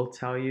Law will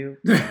tell you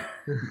that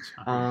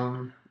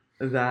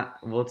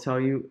will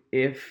tell you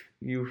if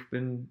you've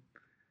been,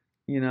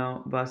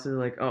 busted,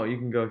 like, oh, you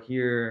can go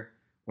here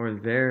or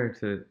there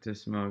to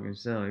smoke and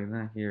still you're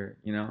not here,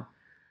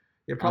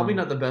 Yeah, probably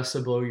not the best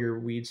to blow your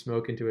weed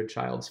smoke into a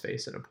child's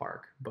face in a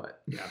park,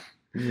 but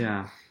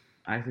yeah,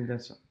 I think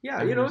that's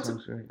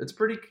it's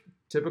pretty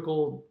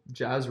typical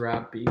jazz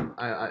rap beat.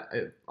 I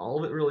all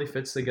of it really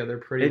fits together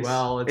pretty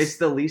well. It's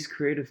the least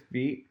creative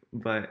beat,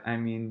 but I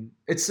mean,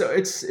 it's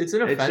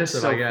inoffensive,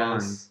 just so I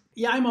guess. Fun.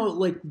 Yeah, I'm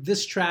like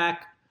this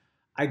track.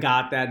 I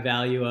got that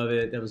value of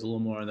it. That was a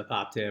little more on the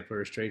pop tip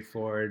or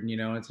straightforward.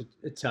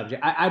 It's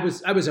subject. I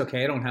was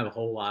okay. I don't have a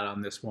whole lot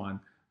on this one.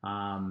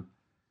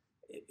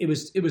 It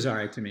was all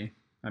right to me.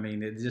 I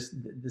mean, it just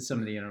some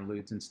of the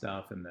interludes and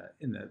stuff, and that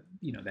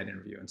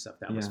interview and stuff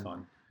that was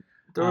fun.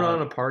 Throw it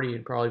on a party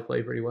and probably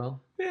play pretty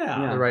well.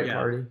 Yeah, the right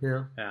party.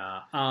 Yeah.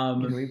 Yeah.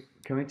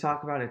 Can we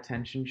talk about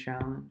Attention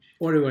Challenge?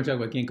 Or do we want to talk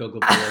about Ginkgo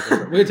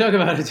Global? We can talk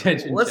about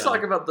Attention. Let's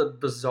talk about the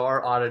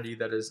bizarre oddity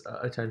that is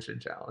Attention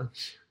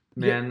Challenge.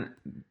 Man,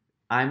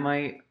 I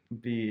might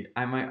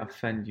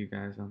offend you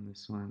guys on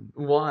this one.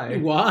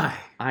 Why?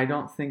 I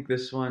don't think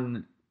this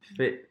one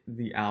fit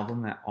the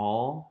album at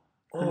all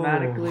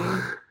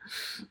thematically.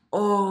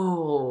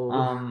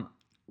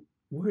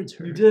 Words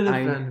hurt. You did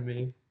offend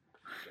me.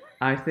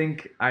 I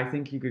think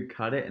you could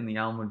cut it and the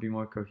album would be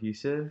more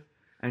cohesive.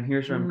 And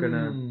here's where I'm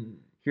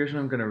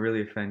gonna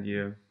really offend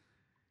you.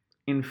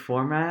 In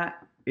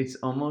format, it's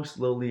almost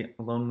Lonely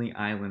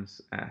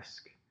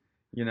Islands-esque.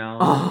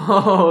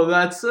 Oh,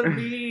 that's so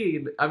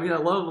mean. I mean, I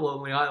love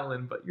Lonely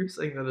Island, but you're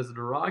saying that as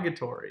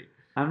derogatory.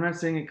 I'm not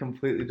saying it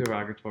completely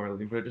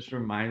derogatorily, but it just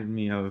reminded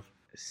me of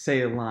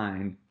say a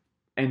line,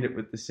 end it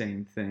with the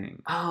same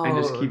thing, and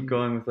just keep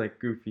going with like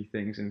goofy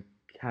things and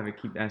have it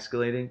keep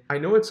escalating. I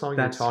know what song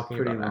That's you're talking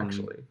pretty about,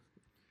 lonely.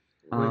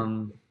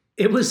 actually.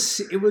 It was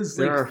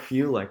There are a like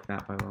few like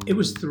that by it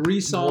was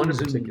 3 songs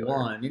in particular.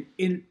 one.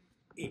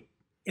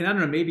 And I don't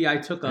know, maybe I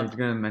took I a was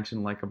gonna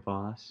mention Like a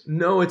Boss.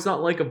 No, it's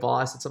not Like a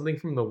Boss. It's something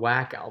from the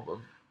Whack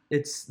album.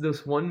 It's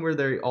this one where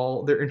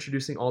they're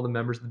introducing all the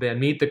members of the band.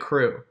 Meet the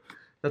Crew.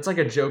 That's like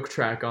a joke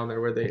track on there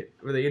where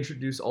they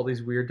introduce all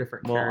these weird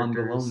different Well,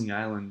 characters. on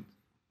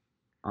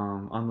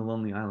the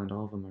Lonely Island,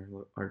 all of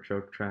them are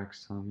joke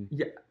tracks, Tommy.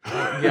 Yeah,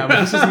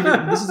 but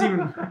this is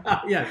even.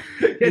 yeah.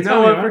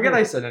 No, I forget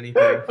I said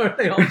anything. Are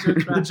they all joke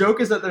The tracks?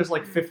 joke is that there's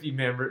like 50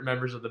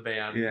 members of the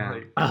band. Yeah.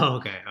 like, Oh,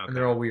 okay. and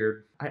they're all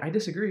weird. I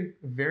disagree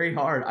very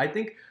hard. I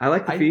think. I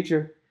like the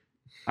feature.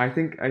 I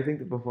think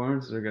the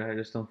performances are good. I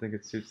just don't think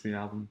it suits the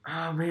album.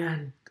 Oh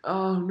man.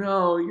 Oh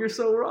no, you're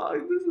so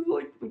wrong. This is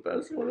like the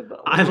best one of the.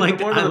 I like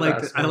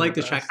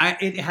the track.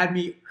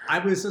 I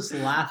was just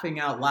laughing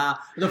out loud.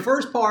 The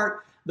first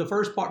part,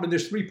 but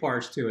there's 3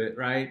 parts to it,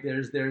 right?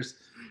 There's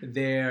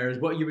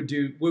what you would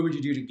do. What would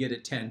you do to get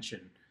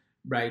attention,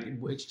 right?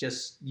 Which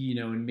just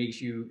it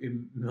makes you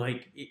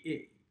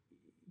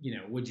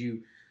would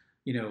you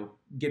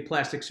get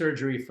plastic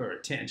surgery for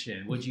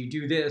attention? Would you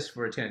do this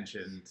for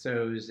attention?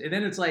 And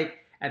then it's like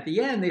at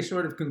the end they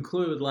sort of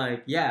conclude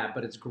like, yeah,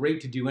 but it's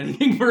great to do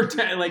anything for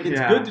attention. Like it's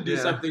good to do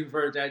something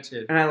for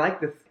attention. And I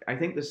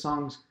think the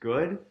song's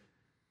good.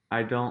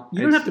 You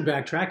don't have to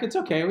backtrack. It's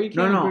okay. We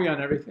can't agree on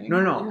everything.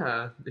 No.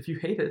 Yeah, if you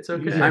hate it, it's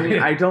okay. I mean,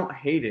 I don't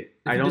hate it.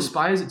 If you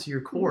despise it to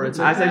your core, it's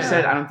As okay. I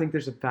said, I don't think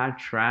there's a bad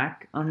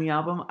track on the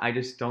album. I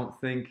just don't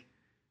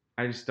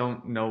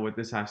know what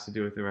this has to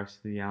do with the rest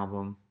of the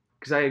album.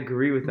 Because I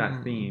agree with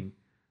that theme.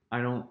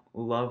 I don't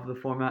love the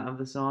format of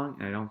the song,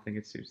 and I don't think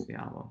it suits the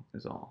album,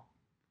 is all.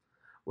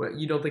 Well,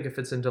 you don't think it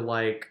fits into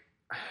like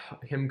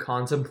him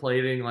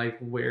contemplating like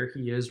where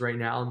he is right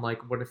now and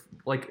like what if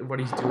like what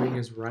he's doing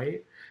is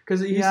right?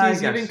 Because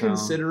he's even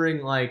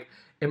considering like,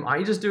 am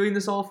I just doing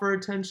this all for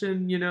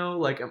attention?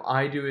 Like am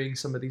I doing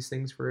some of these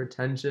things for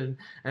attention?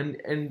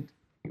 And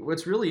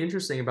what's really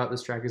interesting about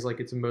this track is like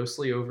it's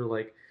mostly over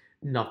like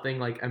nothing,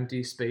 like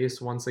empty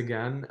space once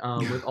again,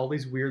 with all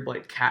these weird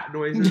like cat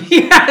noises.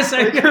 Yes,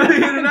 like,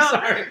 I'm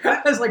sorry.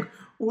 I was like,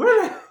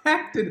 where the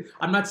heck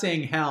I'm not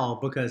saying hell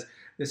because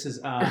this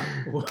is where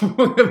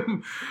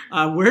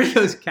are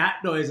those cat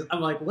noises?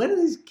 I'm like, where do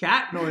these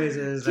cat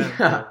noises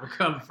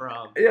come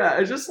from? Yeah,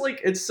 it's just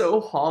like it's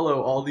so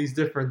hollow, all these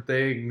different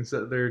things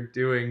that they're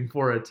doing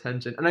for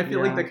attention. And I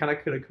feel like that kind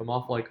of could have come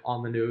off like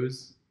on the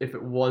nose if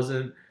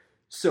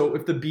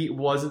the beat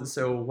wasn't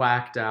so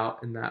whacked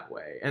out in that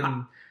way.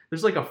 And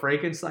there's like a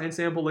Frankenstein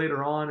sample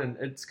later on, and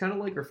it's kind of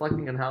like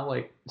reflecting on how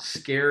like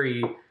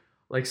scary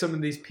like some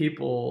of these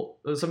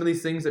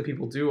things that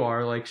people do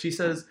are. Like she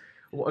says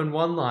in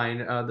one line,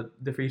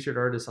 the featured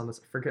artist on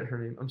this, I forget her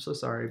name, I'm so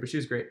sorry, but she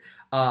was great.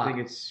 I think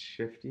it's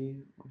Shifty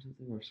or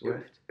something, or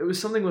Swift. It was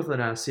something with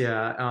an S,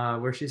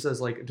 where she says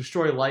like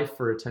destroy life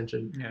for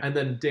attention and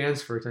then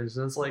dance for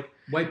attention. It's like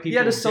white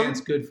people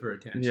dance good for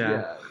attention.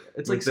 Yeah.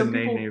 It's with like some the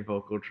people nay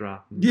vocal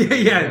drop. And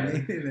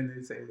then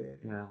they say that.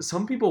 Yeah.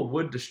 Some people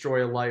would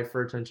destroy a life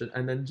for attention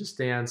and then just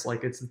dance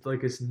like it's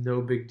no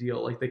big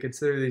deal. Like they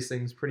consider these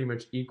things pretty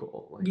much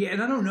equal. Like,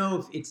 and I don't know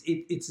if it's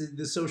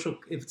the social,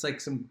 if it's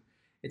like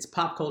it's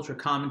pop culture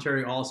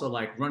commentary also,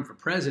 like run for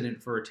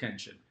president for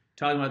attention,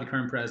 talking about the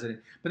current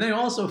president. But then I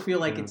also feel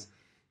like it's,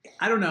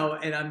 I don't know,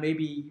 and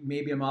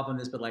maybe I'm off on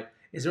this, but like,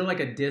 is there like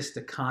a diss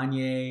to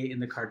Kanye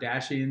and the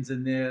Kardashians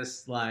in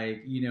this?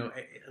 Like, a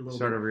little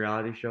sort of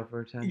reality show for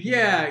attention?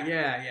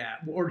 Yeah.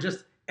 Or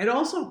just, and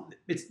also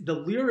it's the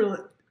lyric,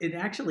 it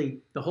actually,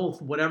 the whole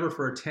whatever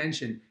for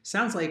attention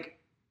sounds like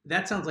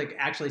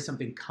actually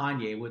something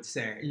Kanye would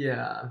say.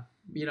 Yeah.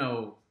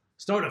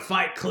 Start a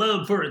fight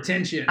club for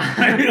attention.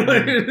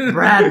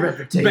 Bad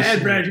reputation.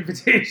 Bad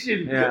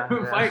reputation. Yeah.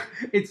 Fight.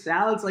 It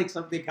sounds like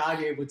something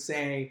Kanye would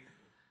say,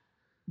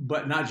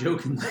 but not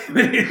jokingly.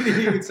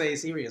 He would say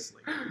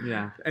seriously.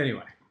 Yeah.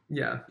 Anyway.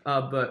 Yeah.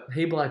 But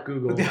hey, Black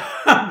Google.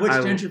 What's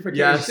gentrification?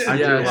 Yes, I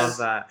do love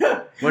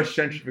that. What's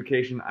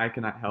gentrification? I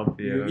cannot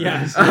help you.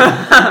 Yes.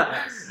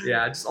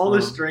 Yeah, just all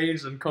the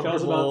strange and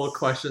uncomfortable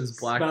questions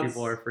Black about,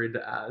 people are afraid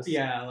to ask.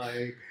 Yeah,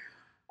 like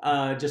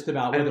just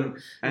about whether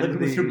living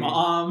with your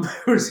mom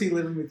or is he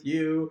living with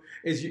you?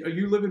 Are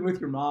you living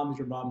with your mom? Is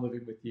your mom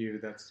living with you?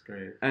 That's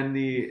great. And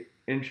the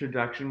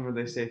introduction where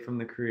they say from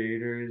the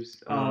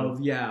creators of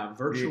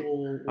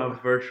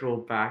virtual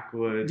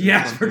backwoods.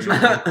 Yes, virtual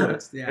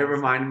backwoods. Yeah. It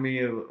reminded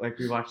me of, like,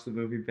 we watched the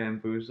movie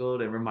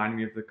Bamboozled. It reminded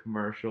me of the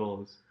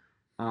commercials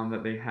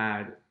that they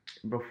had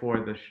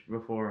before their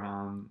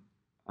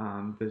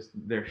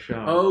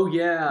show. Oh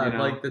yeah,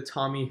 like the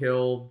Tommy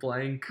Hill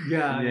blank.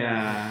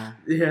 Yeah.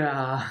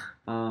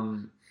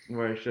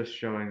 Where it's just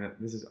showing that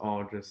this is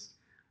all just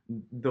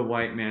the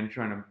white man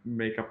trying to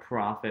make a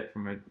profit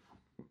from it,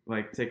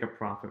 like take a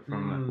profit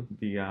from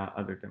the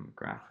other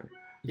demographic.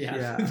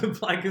 Yeah. The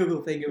Black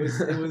Google thing. It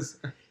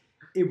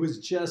was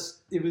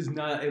just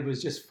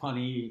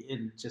funny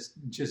and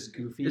just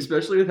goofy.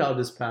 Especially with how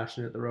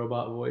dispassionate the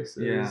robot voice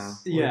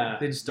is. Yeah.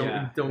 They just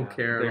don't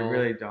care They at all.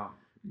 really don't.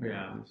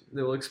 Yeah.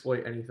 They will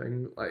exploit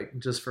anything, like,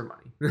 just for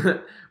money,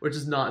 which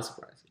is not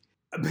surprising.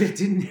 But it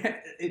didn't.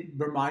 It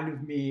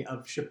reminded me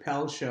of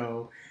Chappelle's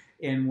show,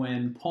 and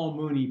when Paul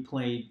Mooney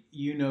played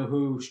 "You Know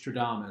Who"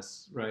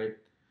 Stradamus, right?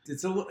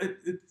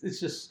 It's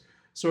just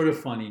sort of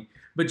funny,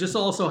 but just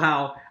also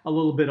how a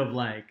little bit of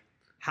like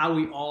how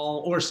we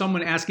all, or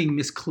someone asking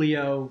Miss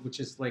Cleo, which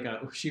is like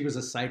she was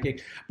a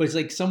psychic, but it's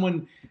like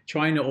someone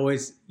trying to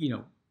always,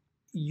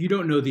 you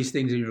don't know these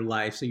things in your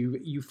life, so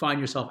you find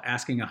yourself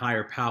asking a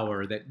higher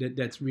power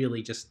that's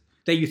really just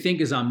that you think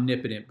is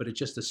omnipotent, but it's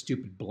just a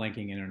stupid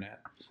blanking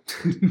internet.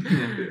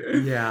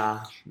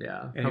 Yeah.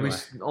 Anyway.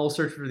 We all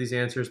search for these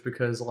answers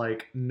because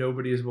like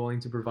nobody is willing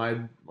to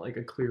provide like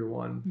a clear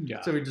one.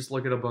 Yeah. So we just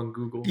look it up on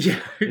Google.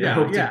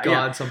 Hope to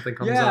God something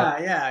comes up.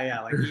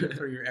 Like even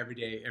for your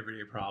everyday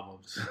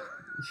problems.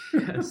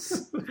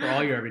 Yes. For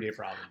all your everyday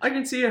problems. I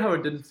can see how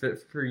it didn't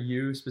fit for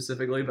you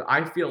specifically, but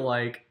I feel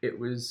like it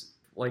was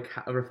like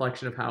a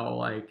reflection of how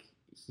like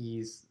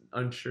he's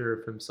unsure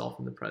of himself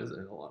in the present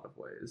in a lot of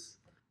ways.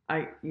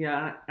 And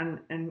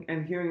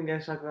hearing you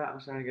guys talk about it, I'm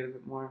starting to get a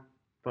bit more,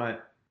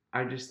 but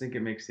I just think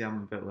it makes the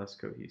album a bit less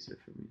cohesive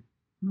for me.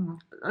 Mm-hmm.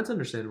 That's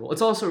understandable.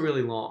 It's also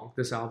really long,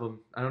 this album.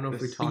 I don't know if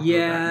we talked about that.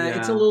 Yeah,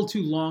 it's a little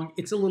too long.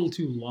 It's a little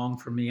too long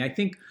for me. I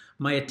think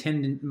my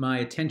attention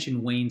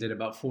wanes at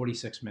about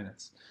 46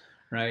 minutes.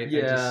 Right?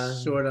 Yeah.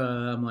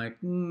 I'm like,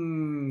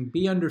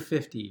 be under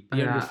 50.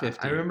 Under 50.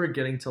 I remember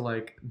getting to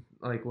like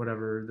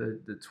whatever,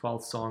 the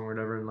 12th song or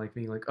whatever, and like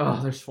being like,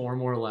 oh, there's 4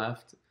 more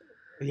left.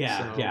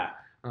 Yeah, so, yeah.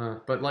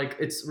 But like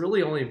it's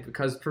really only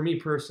because for me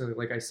personally,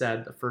 like I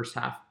said, the first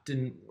half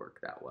didn't work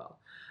that well.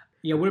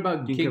 Yeah, what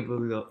about Bingo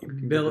Biloba?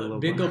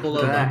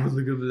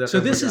 So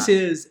this is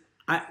his.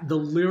 The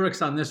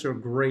lyrics on this are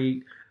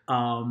great.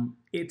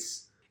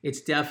 It's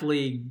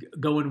definitely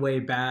going way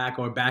back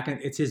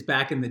it's his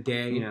back in the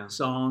day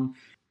song.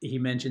 He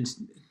mentions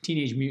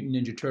Teenage Mutant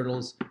Ninja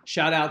Turtles.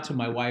 Shout out to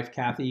my wife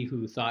Kathy,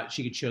 who thought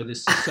she could show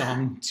this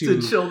song to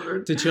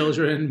children,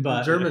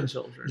 but German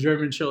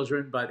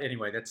children. But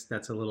anyway,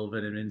 that's a little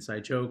bit of an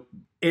inside joke.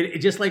 It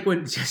just like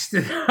when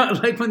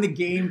the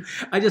game,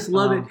 I just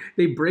love it.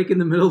 They break in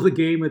the middle of the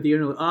game at the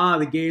end.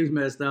 The game's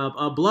messed up.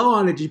 Blow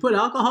on it. Did you put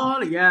alcohol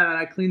on it? Yeah,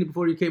 I cleaned it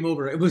before you came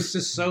over. It was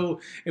just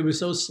so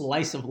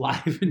slice of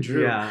life and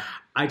true. Yeah.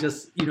 I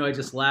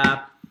just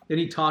laugh. Then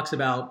he talks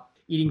about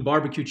eating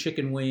barbecue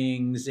chicken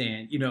wings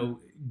and,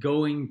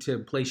 going to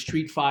play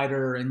Street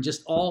Fighter and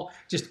just all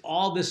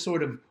this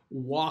sort of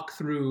walk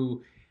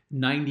through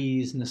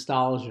 90s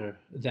nostalgia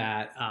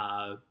that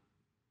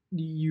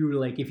you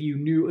like if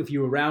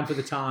you were around for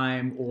the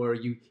time, or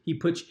he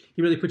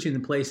really puts you in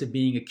the place of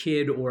being a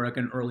kid or like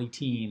an early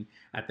teen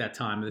at that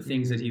time, the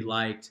things that he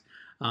liked.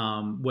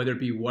 Whether it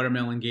be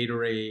watermelon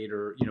Gatorade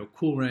or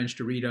Cool Ranch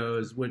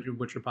Doritos,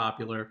 which are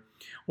popular,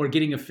 or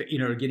getting a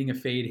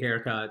fade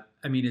haircut.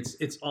 I mean,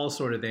 it's all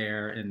sort of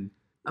there. And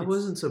I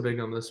wasn't so big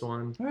on this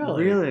one.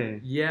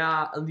 Really?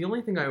 Yeah. The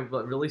only thing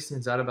what really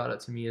stands out about it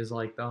to me is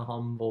like the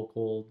hum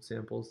vocal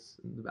samples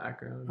in the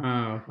background.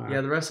 Oh. Wow.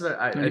 Yeah. The rest of it,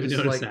 I didn't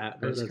just notice like. that,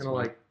 I just kind of fine.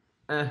 like,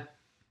 eh.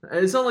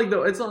 It's not like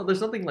though. It's not.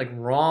 There's nothing like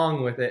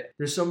wrong with it.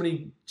 There's so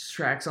many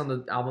tracks on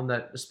the album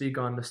that speak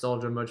on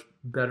nostalgia much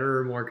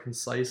better, more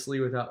concisely,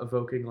 without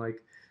evoking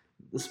like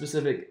the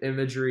specific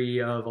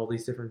imagery of all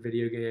these different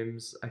video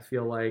games. I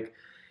feel like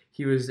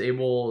he was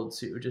able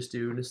to just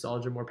do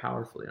nostalgia more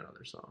powerfully on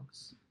other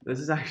songs. This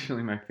is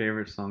actually my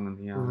favorite song on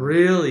the album.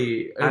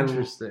 Really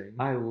interesting.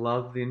 I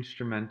love the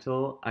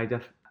instrumental.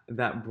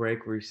 That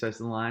break where he says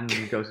the line and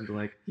he goes into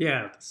like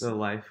the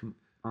life,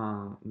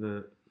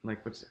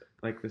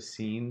 the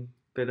scene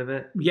bit of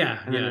it.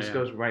 And then it just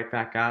goes right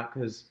back out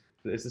because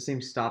it's the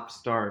same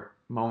stop-start,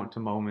 moment to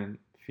moment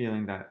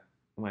feeling that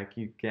like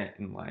you get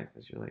in life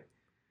as you're like,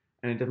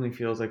 and it definitely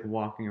feels like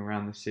walking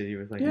around the city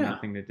with like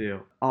nothing to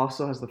do.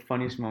 Also has the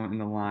funniest moment in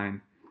the line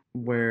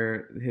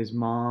where his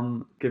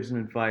mom gives him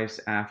advice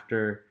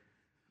after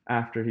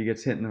he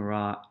gets hit in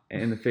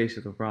the face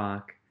with a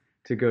rock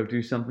to go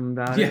do something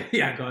about it.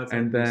 Go outside and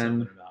and do then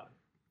something about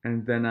it.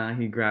 And then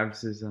he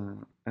grabs his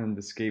and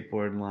the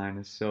skateboard line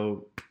is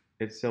so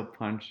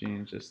punchy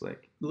and just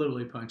like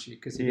literally punchy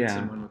because he hits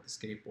someone with a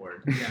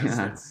skateboard.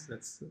 Yes,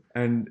 that's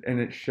and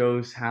it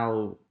shows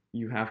how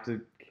you have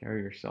to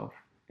carry yourself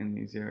in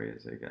these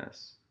areas, I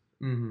guess.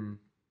 Mm-hmm.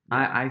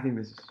 I think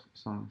this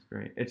song is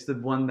great. It's the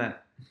one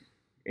that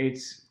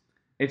it's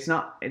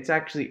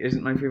actually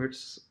isn't my favorite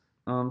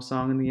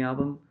song in the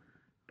album,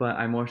 but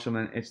I more so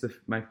meant it's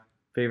my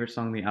favorite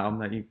song on the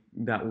album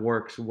that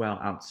works well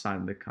outside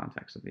of the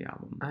context of the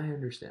album. I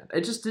understand.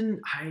 It just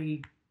didn't.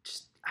 I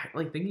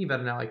like thinking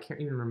about it now. I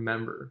can't even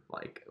remember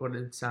like what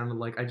it sounded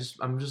like. I'm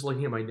just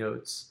looking at my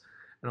notes,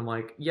 and I'm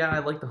like, yeah, I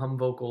like the hum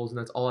vocals, and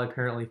that's all I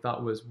apparently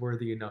thought was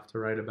worthy enough to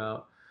write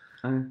about.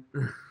 I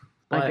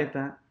get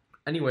that.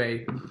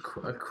 Anyway,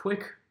 a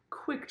quick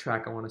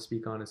track I want to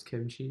speak on is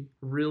Kimchi.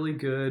 Really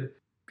good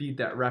beat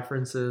that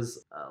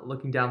references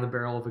Looking Down the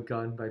Barrel of a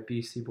Gun by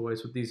Beastie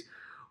Boys with these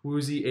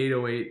woozy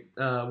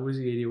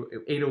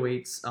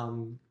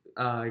 808s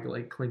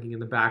like clinking in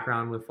the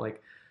background with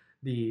like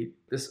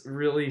this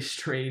really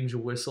strange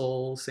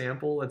whistle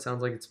sample that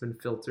sounds like it's been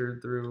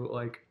filtered through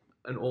like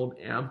an old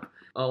amp.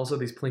 Also,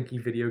 these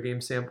plinky video game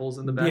samples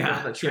in the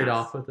background that trade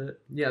off with it.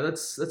 Yeah,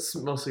 that's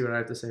mostly what I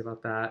have to say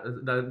about that.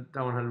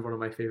 That one had one of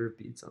my favorite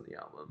beats on the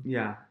album.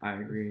 Yeah, I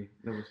agree.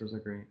 Those are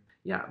great.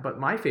 Yeah, but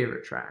my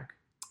favorite track,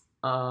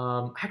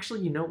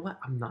 actually, you know what?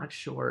 I'm not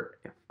sure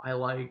if I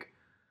like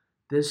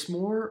this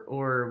more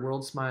or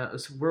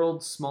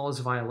World's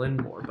Smallest Violin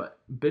more, but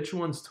Bitch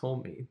Once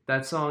Told Me.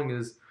 That song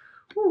is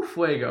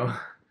fuego.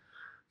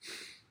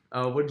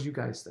 What did you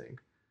guys think?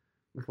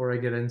 Before I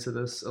get into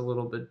this a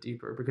little bit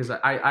deeper, because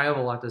I have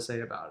a lot to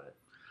say about it.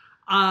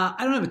 I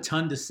don't have a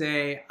ton to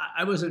say.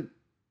 I wasn't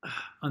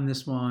on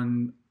this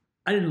one.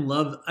 I didn't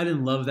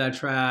love that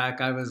track.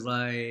 I was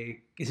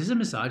like, is this a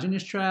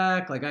misogynist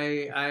track? Like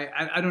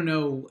I don't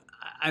know.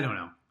 I don't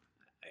know.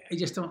 I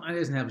just don't. I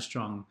doesn't have a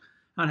strong.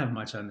 I don't have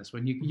much on this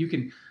one. You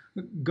can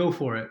go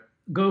for it.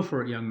 Go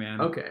for it, young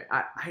man. Okay.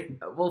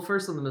 Well,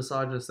 first on the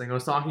misogynist thing, I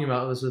was talking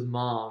about this with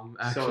Mom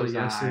actually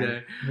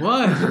yesterday.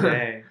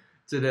 What?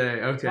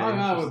 Today, okay. Talking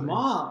about with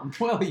Mom.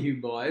 Well,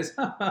 you boys.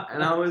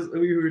 And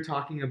we were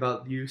talking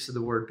about the use of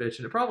the word bitch,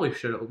 and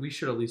we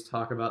should at least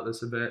talk about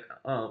this a bit.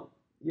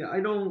 Yeah,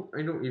 I don't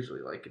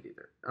usually like it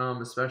either.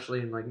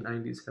 Especially in like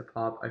 90s hip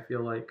hop, I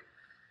feel like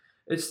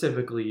it's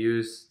typically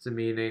used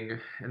demeaning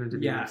in a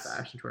demeaning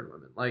fashion toward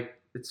women.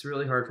 Like, it's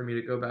really hard for me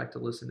to go back to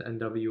listen to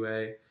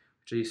NWA,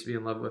 which I used to be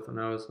in love with when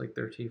I was like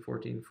 13,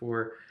 14,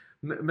 for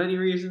many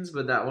reasons,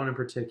 but that one in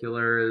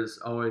particular has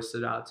always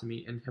stood out to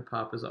me, and hip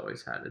hop has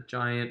always had a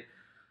giant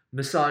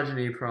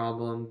misogyny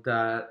problem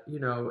that, you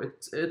know,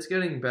 it's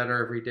getting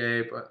better every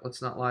day, but let's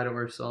not lie to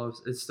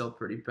ourselves, it's still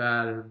pretty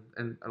bad,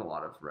 and a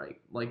lot of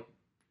like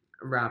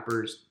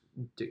rappers'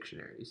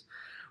 dictionaries.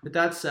 With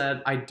that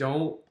said, I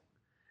don't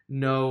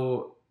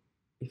know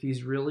if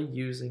he's really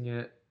using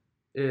it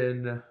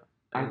in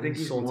I think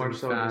he's more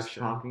so fashion. just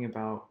talking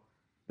about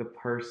the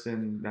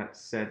person that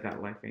said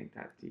that life ain't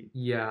that deep.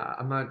 Yeah,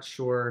 I'm not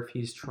sure if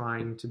he's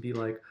trying to be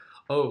like,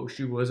 oh,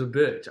 she was a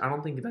bitch. I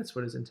don't think that's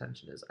what his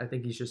intention is. I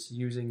think he's just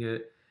using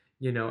it,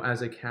 you know,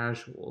 as a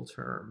casual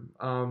term.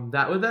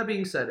 With that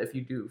being said, if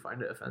you do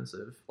find it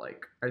offensive,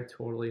 like, I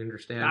totally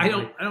understand. I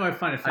don't know if I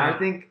find it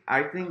offensive.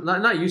 I think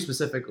not you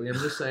specifically. I'm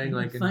just saying,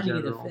 like, in general.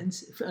 It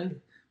offensive.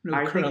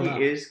 I think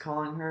he is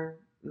calling her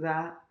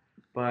that,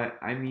 but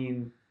I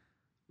mean,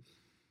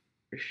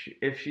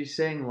 if she's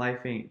saying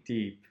life ain't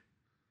deep,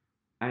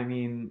 I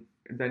mean,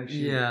 then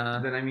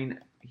I mean,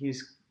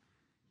 he's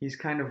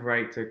kind of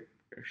right to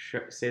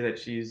say that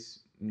she's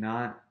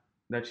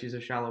a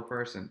shallow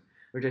person,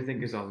 which I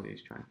think is all that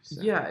he's trying to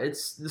say. Yeah,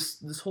 it's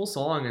this whole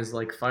song is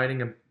like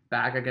fighting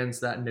back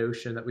against that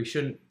notion that we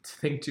shouldn't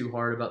think too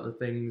hard about the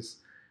things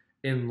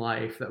in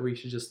life, that we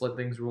should just let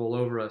things roll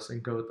over us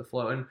and go with the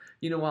flow. And,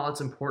 you know, while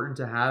it's important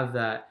to have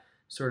that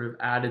sort of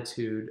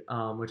attitude,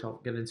 which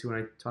I'll get into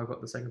when I talk about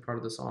the second part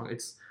of the song,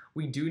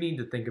 we do need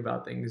to think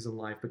about things in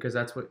life because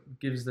that's what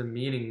gives them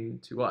meaning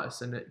to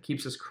us, and it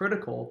keeps us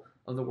critical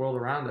of the world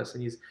around us.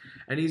 And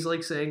he's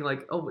like saying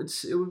like, oh, it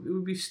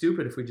would be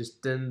stupid if we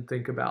just didn't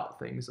think about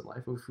things in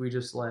life, if we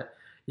just let,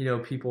 you know,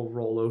 people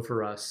roll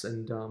over us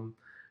and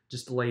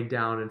just lay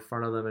down in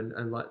front of them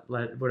and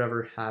let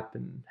whatever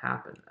happen.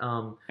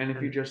 And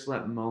if you just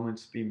let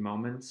moments be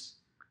moments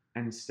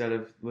instead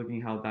of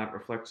looking how that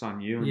reflects on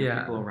you and the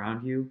people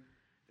around you,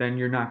 then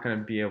you're not going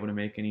to be able to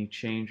make any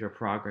change or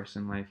progress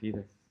in life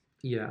either.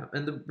 Yeah,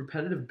 and the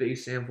repetitive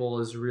bass sample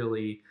is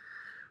really,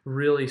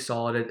 really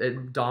solid.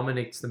 It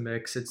dominates the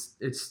mix. It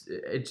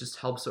just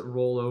helps it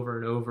roll over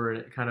and over, and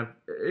it kind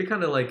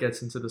of like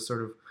gets into the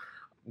sort of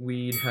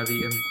weed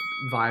heavy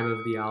vibe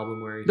of the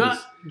album where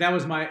that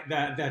was my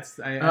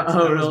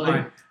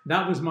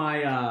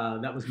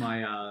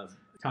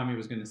Tommy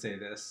was going to say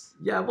this.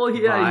 Yeah, well,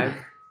 vibe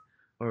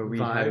or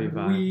weed heavy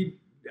vibe. Weed.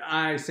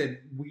 I said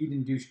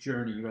weed-induced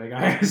journey,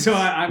 like so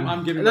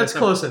I'm giving. That's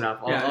close enough.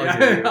 I'll allow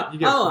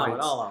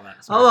that.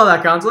 I'll allow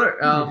that,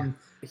 counselor.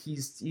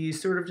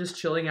 He's sort of just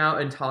chilling out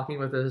and talking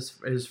with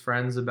his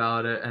friends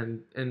about it,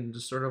 and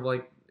just sort of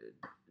like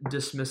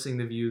dismissing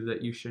the view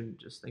that you shouldn't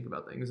just think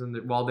about things, and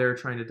while they're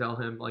trying to tell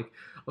him like,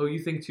 oh, you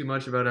think too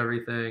much about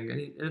everything,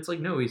 and it's like,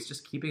 no, he's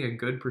just keeping a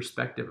good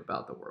perspective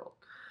about the world.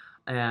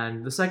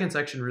 And the second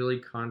section really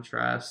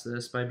contrasts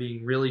this by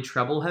being really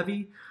treble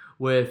heavy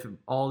with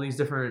all these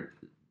different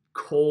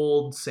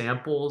cold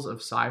samples of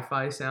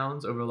sci-fi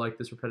sounds over like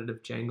this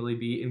repetitive jangly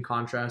beat, in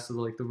contrast to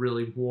like the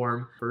really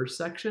warm first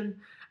section.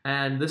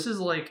 And this is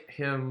like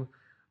him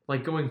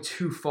like going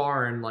too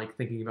far and like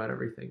thinking about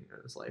everything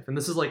in his life. And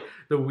this is like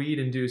the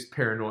weed-induced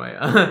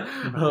paranoia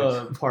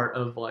part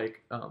of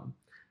like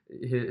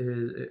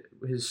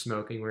his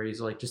smoking, where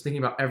he's like just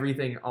thinking about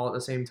everything all at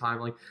the same time,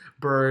 like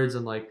birds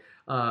and like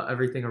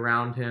everything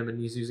around him, and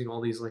he's using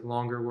all these like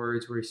longer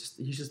words where he's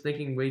just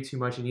thinking way too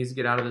much and he needs to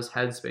get out of this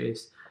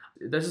headspace.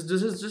 This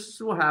is just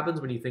what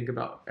happens when you think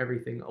about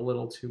everything a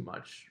little too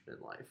much in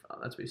life.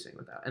 That's what he's saying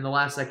with that. And the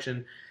last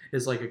section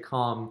is like a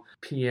calm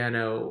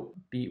piano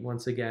beat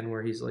once again,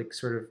 where he's like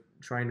sort of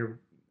trying to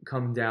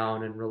come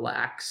down and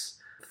relax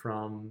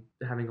from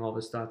having all of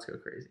his thoughts go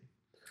crazy.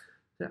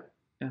 Yeah.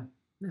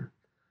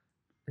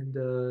 And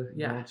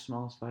World's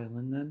Smallest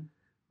Violin then?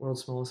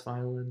 World's Smallest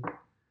Violin.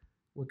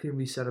 What can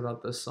be said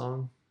about this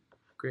song?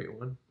 Great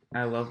one.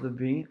 I love the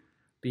beat.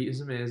 Beat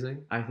is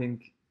amazing. I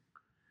think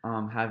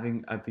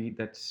having a beat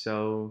that's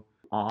so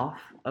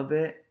off a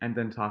bit and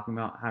then talking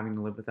about having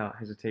to live without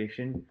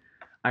hesitation,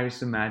 I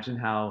just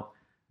imagine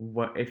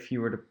what if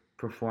you were to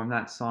perform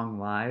that song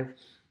live,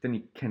 then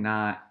you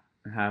cannot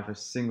have a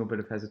single bit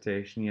of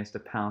hesitation. He has to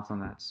pounce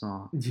on that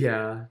song.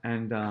 Yeah.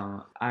 And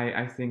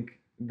I think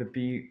the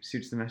beat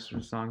suits the message of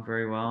the song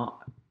very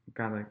well.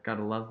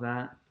 Gotta love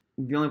that.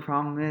 The only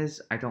problem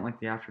is I don't like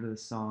the outro to the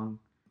song.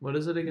 What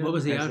is it again? What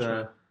was the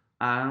outro?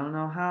 I don't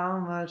know how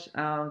much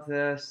out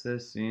there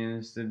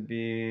seems to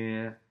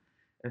be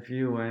if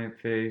you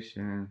wait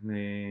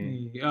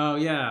patiently. Oh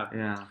yeah.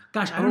 Yeah.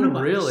 Gosh, I don't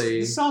know. Really?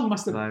 This song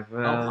must have.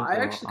 I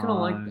actually kind of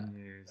like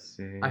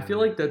that. I feel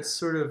like that's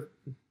sort of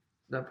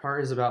that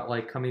part is about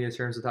like coming to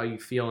terms with how you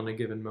feel in a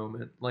given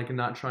moment, like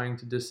not trying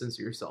to distance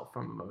yourself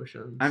from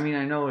emotions. I mean,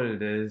 I know what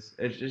it is.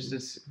 It's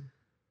just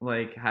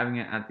like having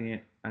it at the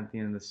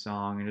end of the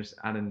song and just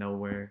out of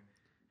nowhere,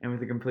 and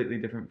with a completely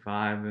different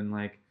vibe, and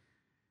like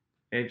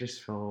it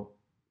just felt,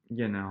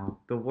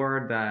 the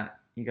word that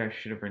you guys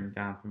should have written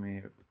down for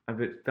me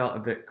felt a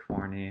bit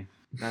corny.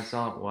 That's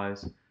all it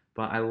was.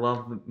 But I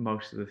love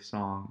most of the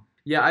song.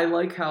 Yeah, I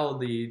like how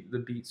the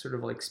beat sort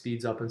of like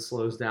speeds up and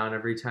slows down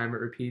every time it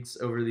repeats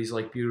over these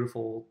like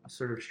beautiful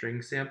sort of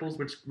string samples,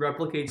 which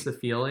replicates the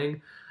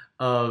feeling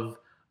of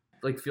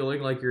like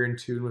feeling like you're in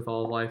tune with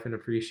all of life and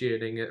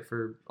appreciating it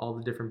for all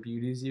the different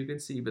beauties you can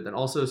see, but then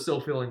also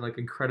still feeling like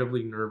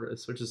incredibly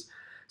nervous, which is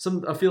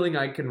a feeling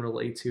I can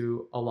relate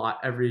to a lot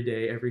every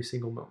day, every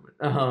single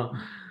moment.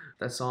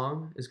 That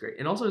song is great.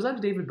 And also, is that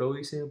a David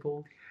Bowie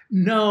sample?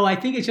 No, I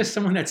think it's just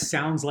someone that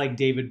sounds like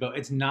David Bowie.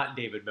 It's not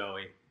David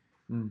Bowie.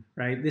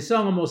 Right? This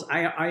song almost,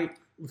 I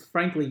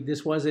frankly,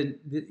 this wasn't,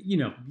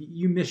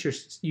 you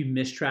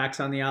miss tracks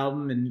on the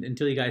album and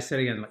until you guys said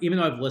it again. Even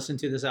though I've listened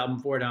to this album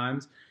 4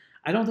 times,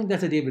 I don't think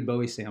that's a David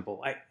Bowie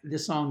sample.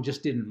 This song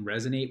just didn't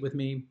resonate with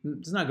me.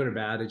 It's not good or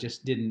bad. It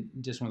just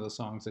one of those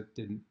songs that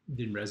didn't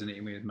resonate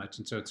with me as much.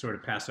 And so it sort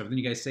of passed over. Then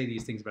you guys say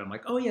these things, but I'm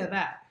like, oh yeah,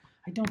 that.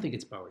 I don't think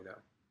it's Bowie though.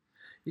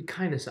 It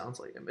kind of sounds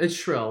like him. It's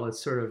shrill. It's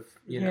sort of,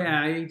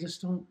 Yeah, I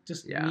just don't,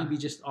 maybe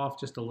just off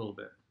just a little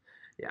bit.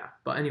 Yeah,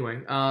 but anyway,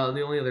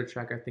 the only other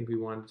track I think we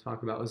wanted to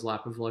talk about was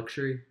Lap of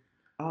Luxury.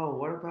 Oh,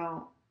 what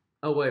about...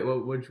 Oh, wait,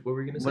 what were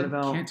we going to say? What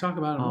about... Can't talk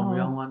about it all. We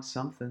all want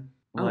something.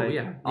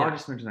 Yeah. I'll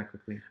just mention that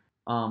quickly.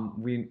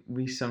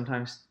 We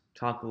sometimes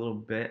talk a little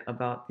bit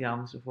about the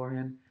albums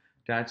beforehand.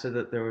 Dad said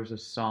that there was a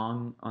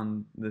song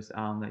on this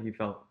album that he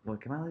felt,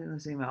 like, am I listening to the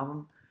same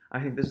album? I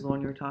think this is the one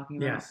you were talking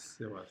about. Yes,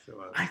 it was.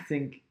 I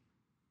think...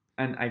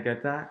 And I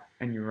get that,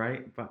 and you're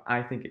right, but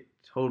I think it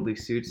totally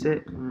suits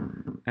it.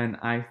 And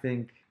I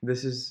think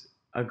this is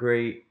a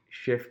great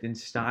shift in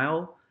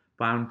style,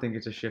 but I don't think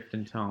it's a shift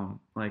in tone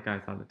like I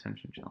thought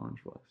Attention Challenge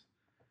was.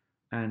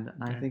 And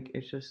okay. I think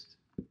it's just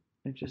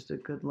a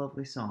good,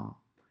 lovely song.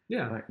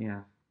 Yeah. But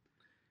yeah.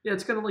 Yeah,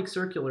 it's kind of like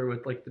circular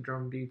with like the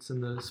drum beats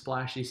and the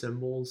splashy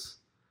cymbals.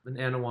 And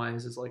Anna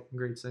Wise is like a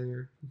great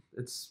singer.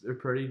 It's a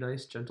pretty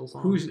nice, gentle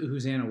song.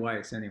 Who's Anna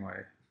Wise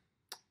anyway?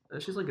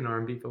 She's like an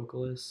R&B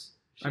vocalist.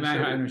 I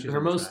know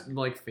her most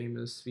like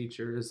famous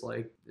feature is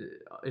like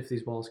 "If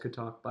These Walls Could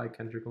Talk" by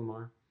Kendrick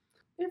Lamar.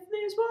 If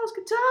these walls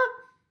could talk,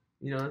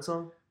 you know that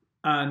song?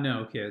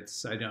 No,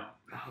 kids, I don't.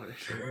 Oh, what a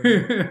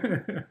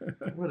shame!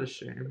 What a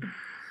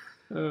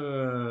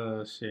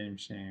shame!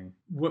 Shame.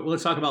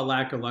 Let's talk about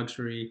Lack of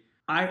Luxury.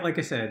 Like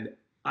I said,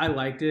 I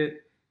liked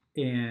it,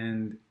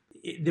 and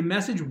the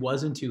message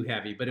wasn't too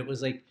heavy, but it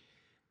was like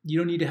you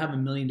don't need to have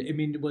 $1 million. I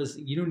mean,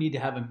 you don't need to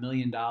have $1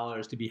 million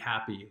to be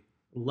happy.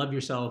 Love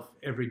yourself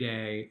every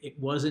day. It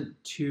wasn't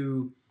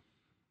too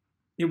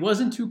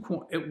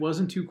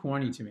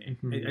corny to me.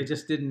 Mm-hmm. I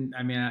just didn't.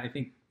 I mean, I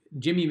think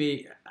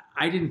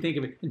I didn't think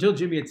of it until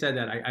Jimmy had said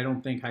that. I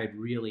don't think I'd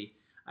really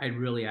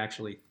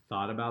actually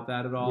thought about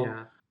that at all.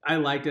 Yeah. I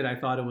liked it. I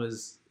thought it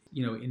was,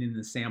 in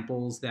the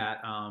samples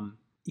that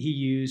he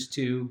used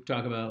to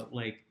talk about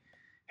like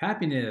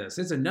happiness.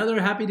 It's another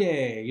happy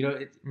day.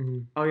 Mm-hmm.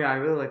 Oh yeah, I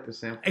really like the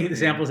samples. The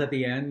samples at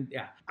the end.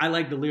 Yeah, I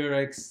like the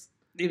lyrics.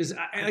 It was,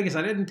 like I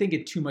said, I didn't think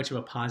it too much of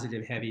a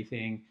positive, heavy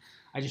thing.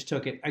 I just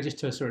took it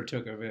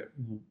of it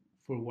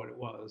for what it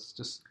was.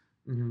 Just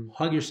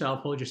hug yourself,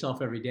 hold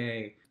yourself every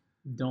day.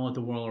 Don't let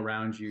the world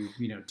around you,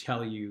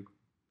 tell you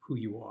who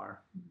you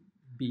are.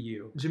 Be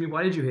you. Jimmy,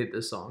 why did you hate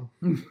this song?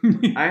 I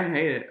didn't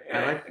hate it.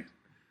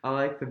 I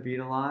like the beat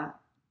a lot.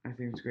 I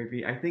think it's a great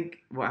beat. I think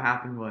what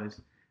happened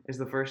is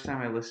the first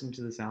time I listened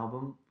to this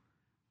album,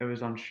 it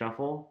was on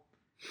shuffle,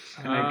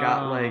 and I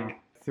got like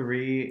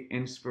 3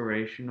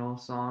 inspirational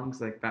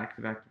songs like back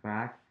to back to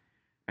back,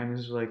 and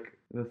this was like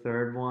the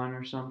 3rd one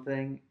or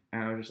something,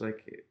 and I was just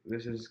like,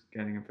 this is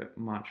getting a bit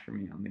much for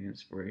me on the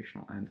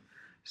inspirational end.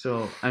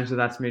 So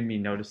that's made me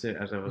notice it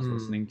as I was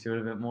listening to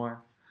it a bit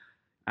more.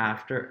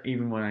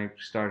 Even when I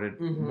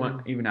started,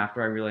 even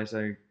after I realized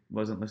I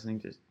wasn't listening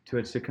to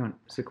it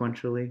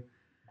sequentially,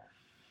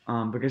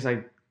 because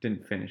I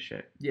didn't finish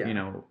it.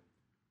 Yeah.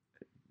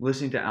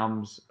 Listening to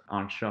albums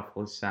on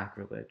shuffle is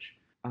sacrilege.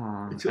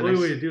 It's the only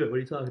way to do it. What are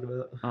you talking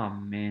about? Oh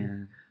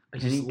man.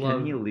 Can he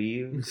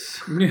leave?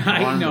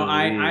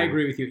 I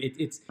agree with you.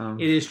 It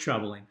is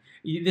troubling.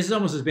 This is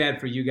almost as bad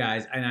for you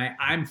guys, and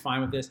I'm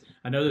fine with this.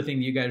 Another thing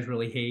that you guys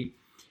really hate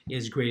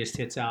is greatest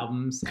hits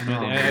albums.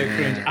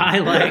 I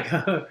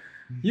like.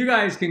 You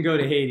guys can go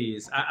to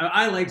Hades.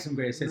 I like some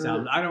greatest hits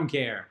albums. I don't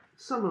care.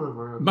 Some of them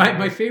are. Okay.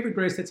 My favorite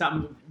greatest hits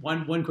album.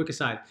 One quick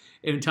aside.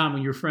 And Tom,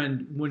 when your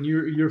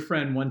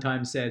friend one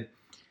time said,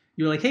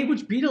 you're like, hey,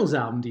 which Beatles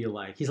album do you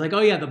like? He's like,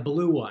 oh yeah, the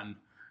blue one.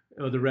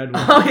 Or the red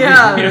one. Oh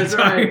yeah, that's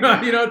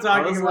right. You know,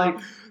 talking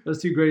about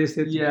those two greatest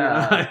hits.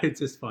 Yeah,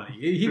 it's just funny.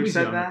 He Who was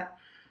said young. that?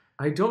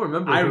 I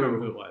remember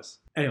who it was.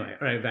 Anyway,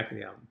 all right, back to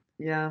the album.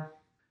 Yeah,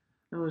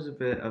 it was a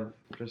bit of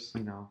just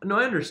No,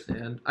 I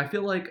understand. I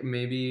feel like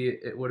maybe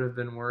it would have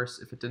been worse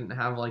if it didn't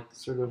have like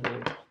sort of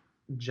a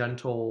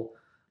gentle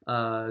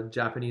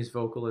Japanese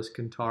vocalist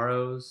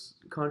Kintaro's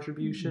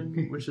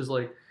contribution, which is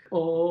like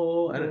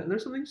and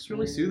there's something just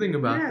really soothing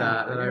about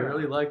that I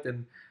really liked,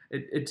 and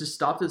it just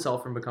stopped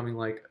itself from becoming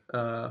like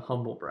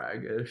humble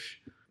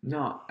brag-ish.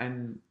 No,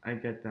 and I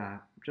get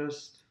that.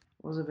 Just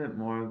was a bit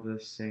more of the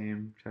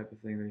same type of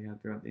thing that he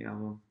had throughout the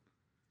album.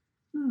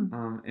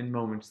 In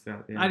moments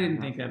throughout the album. I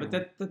didn't think that, but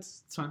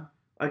that's fine.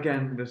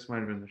 Again, this might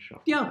have been the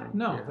show.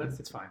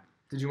 That's fine.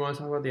 Did you want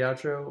to talk about the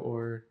outro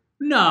or?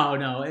 No.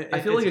 I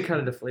feel like it kind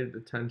of deflated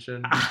the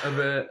tension a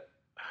bit.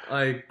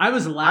 Like I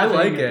was laughing.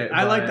 I like it.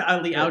 I like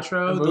the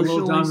outro. The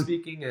emotionally little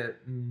speaking,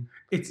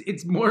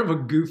 it's more of a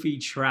goofy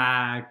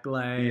track.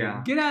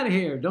 Like get out of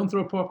here! Don't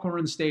throw popcorn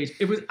on the stage.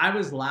 I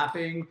was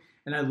laughing,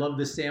 and I love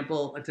the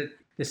sample.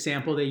 The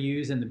sample they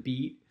use and the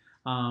beat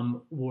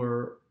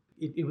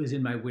it was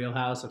in my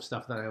wheelhouse of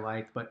stuff that I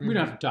liked. But we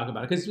don't have to talk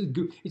about it because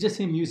it's just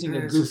him using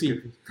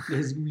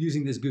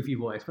using this goofy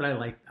voice. But I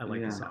like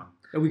the song.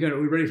 Are we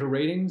ready for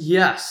ratings?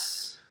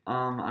 Yes.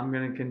 I'm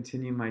gonna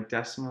continue my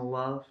decimal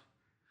love.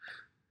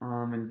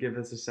 And give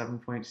this a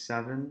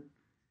 7.7.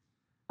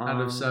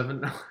 Out of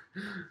 7?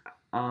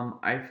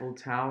 Eiffel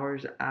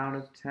Towers out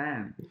of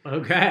 10.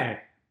 Okay.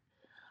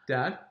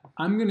 Dad?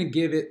 I'm going to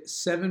give it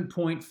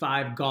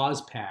 7.5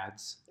 gauze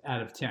pads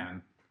out of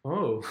 10.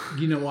 Oh.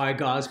 You know why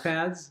gauze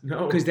pads?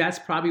 No. Because that's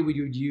probably what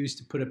you would use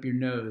to put up your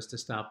nose to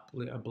stop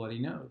a bloody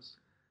nose.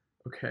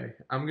 Okay.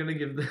 I'm going to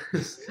give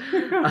this...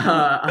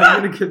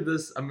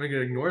 I'm going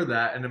to ignore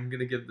that, and I'm going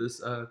to give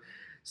this...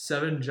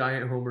 7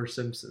 giant Homer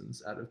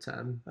Simpsons out of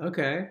 10.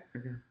 Okay.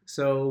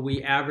 So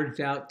we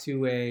averaged out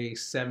to a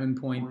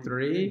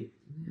 7.3.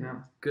 Yeah.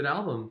 Good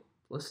album.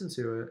 Listen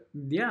to it.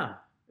 Yeah.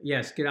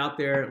 Yes. Get out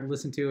there.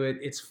 Listen to it.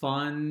 It's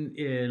fun.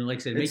 And like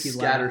I said, make you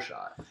laugh.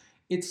 Scattershot.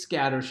 It's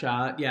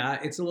scattershot. Yeah.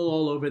 It's a little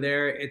all over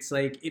there. It's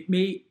like it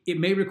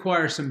may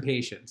require some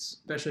patience,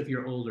 especially if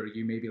you're older.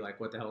 You may be like,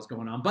 what the hell is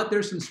going on? But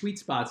there's some sweet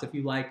spots if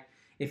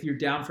you're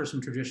down for some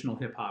traditional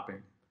hip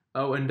hopping.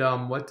 Oh, and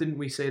what didn't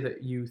we say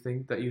that you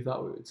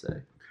thought we would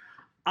say?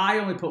 I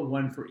only put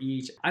 1 for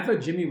each. I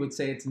thought Jimmy would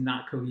say it's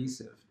not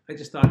cohesive. I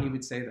just thought he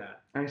would say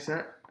that.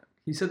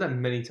 He said that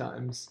many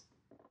times.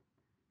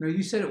 No,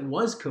 you said it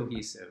was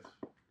cohesive.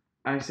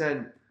 I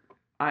said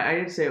I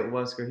did say it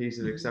was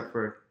cohesive except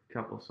for a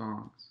couple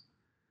songs.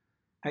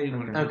 I didn't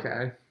want to.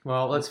 Okay,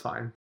 well that's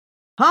fine.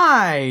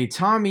 Hi,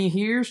 Tommy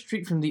here,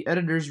 straight from the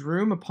editor's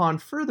room. Upon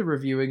further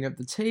reviewing of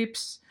the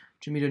tapes,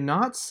 Jimmy did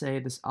not say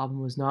this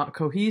album was not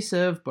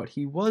cohesive, but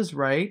he was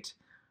right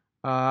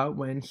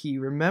when he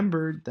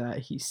remembered that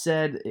he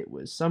said it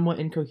was somewhat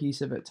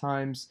incohesive at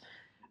times.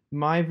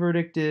 My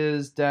verdict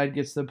is Dad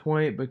gets the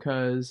point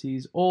because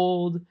he's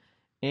old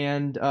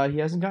and he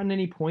hasn't gotten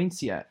any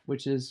points yet,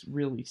 which is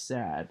really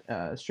sad.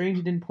 Strange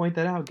he didn't point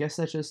that out. Guess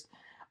that's just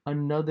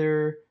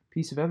another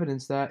piece of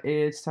evidence that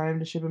it's time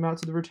to ship him out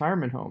to the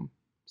retirement home.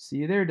 See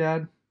you there,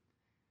 Dad.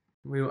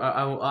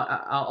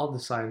 I'll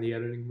decide in the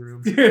editing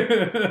room.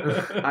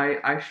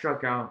 I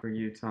struck out for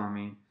you,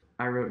 Tommy.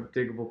 I wrote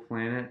Diggable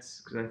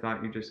Planets because I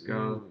thought you'd just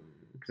go,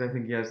 because I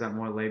think he has that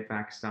more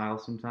laid-back style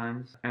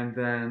sometimes. And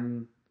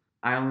then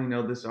I only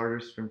know this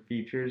artist from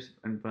features,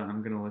 but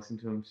I'm going to listen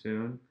to him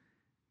soon.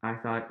 I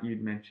thought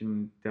you'd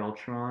mention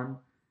Deltron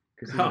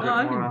because he's a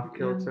bit more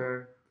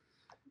off-kilter.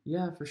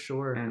 Yeah, for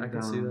sure. And, I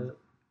can see that.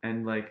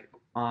 And like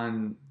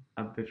on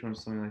A Bitch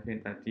Wants Something Like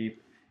Ain't That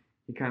Deep,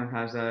 he kind of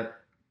has that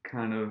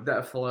kind of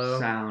that flow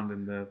sound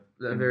and that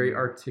very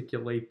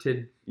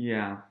articulated.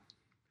 Yeah.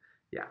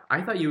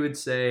 I thought you would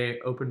say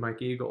Open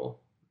Mike Eagle,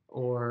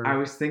 or I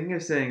was thinking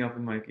of saying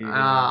Open Mike Eagle.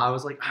 I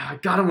was like, I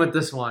got him with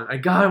this one. But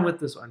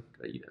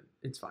you didn't.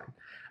 It's fine.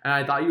 And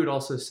I thought you would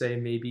also say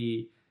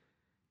maybe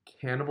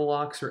Cannibal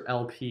Ox or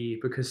LP,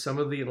 because some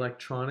of the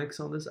electronics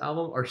on this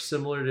album are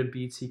similar to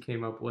beats he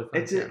came up with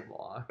on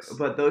Cannibal Ox.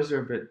 But those are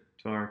a bit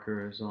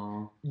darker is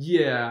all.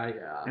 Yeah.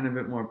 And a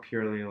bit more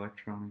purely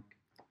electronic.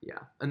 Yeah.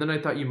 And then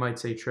I thought you might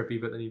say trippy,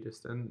 but then you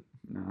just didn't.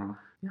 No.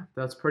 Yeah,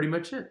 that's pretty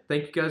much it.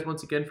 Thank you guys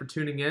once again for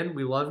tuning in.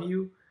 We love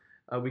you.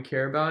 We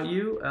care about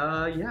you.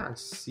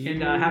 See you.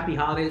 And happy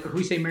holidays. If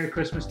we say Merry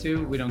Christmas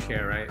too, we don't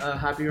care, right?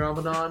 Happy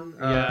Ramadan.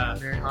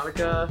 Merry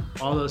Hanukkah.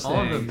 All those things.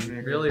 All of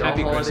them. Really,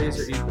 happy all holidays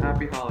Christmas. are equal.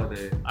 Happy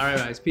holidays. All right,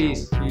 guys.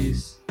 Peace.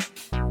 Peace.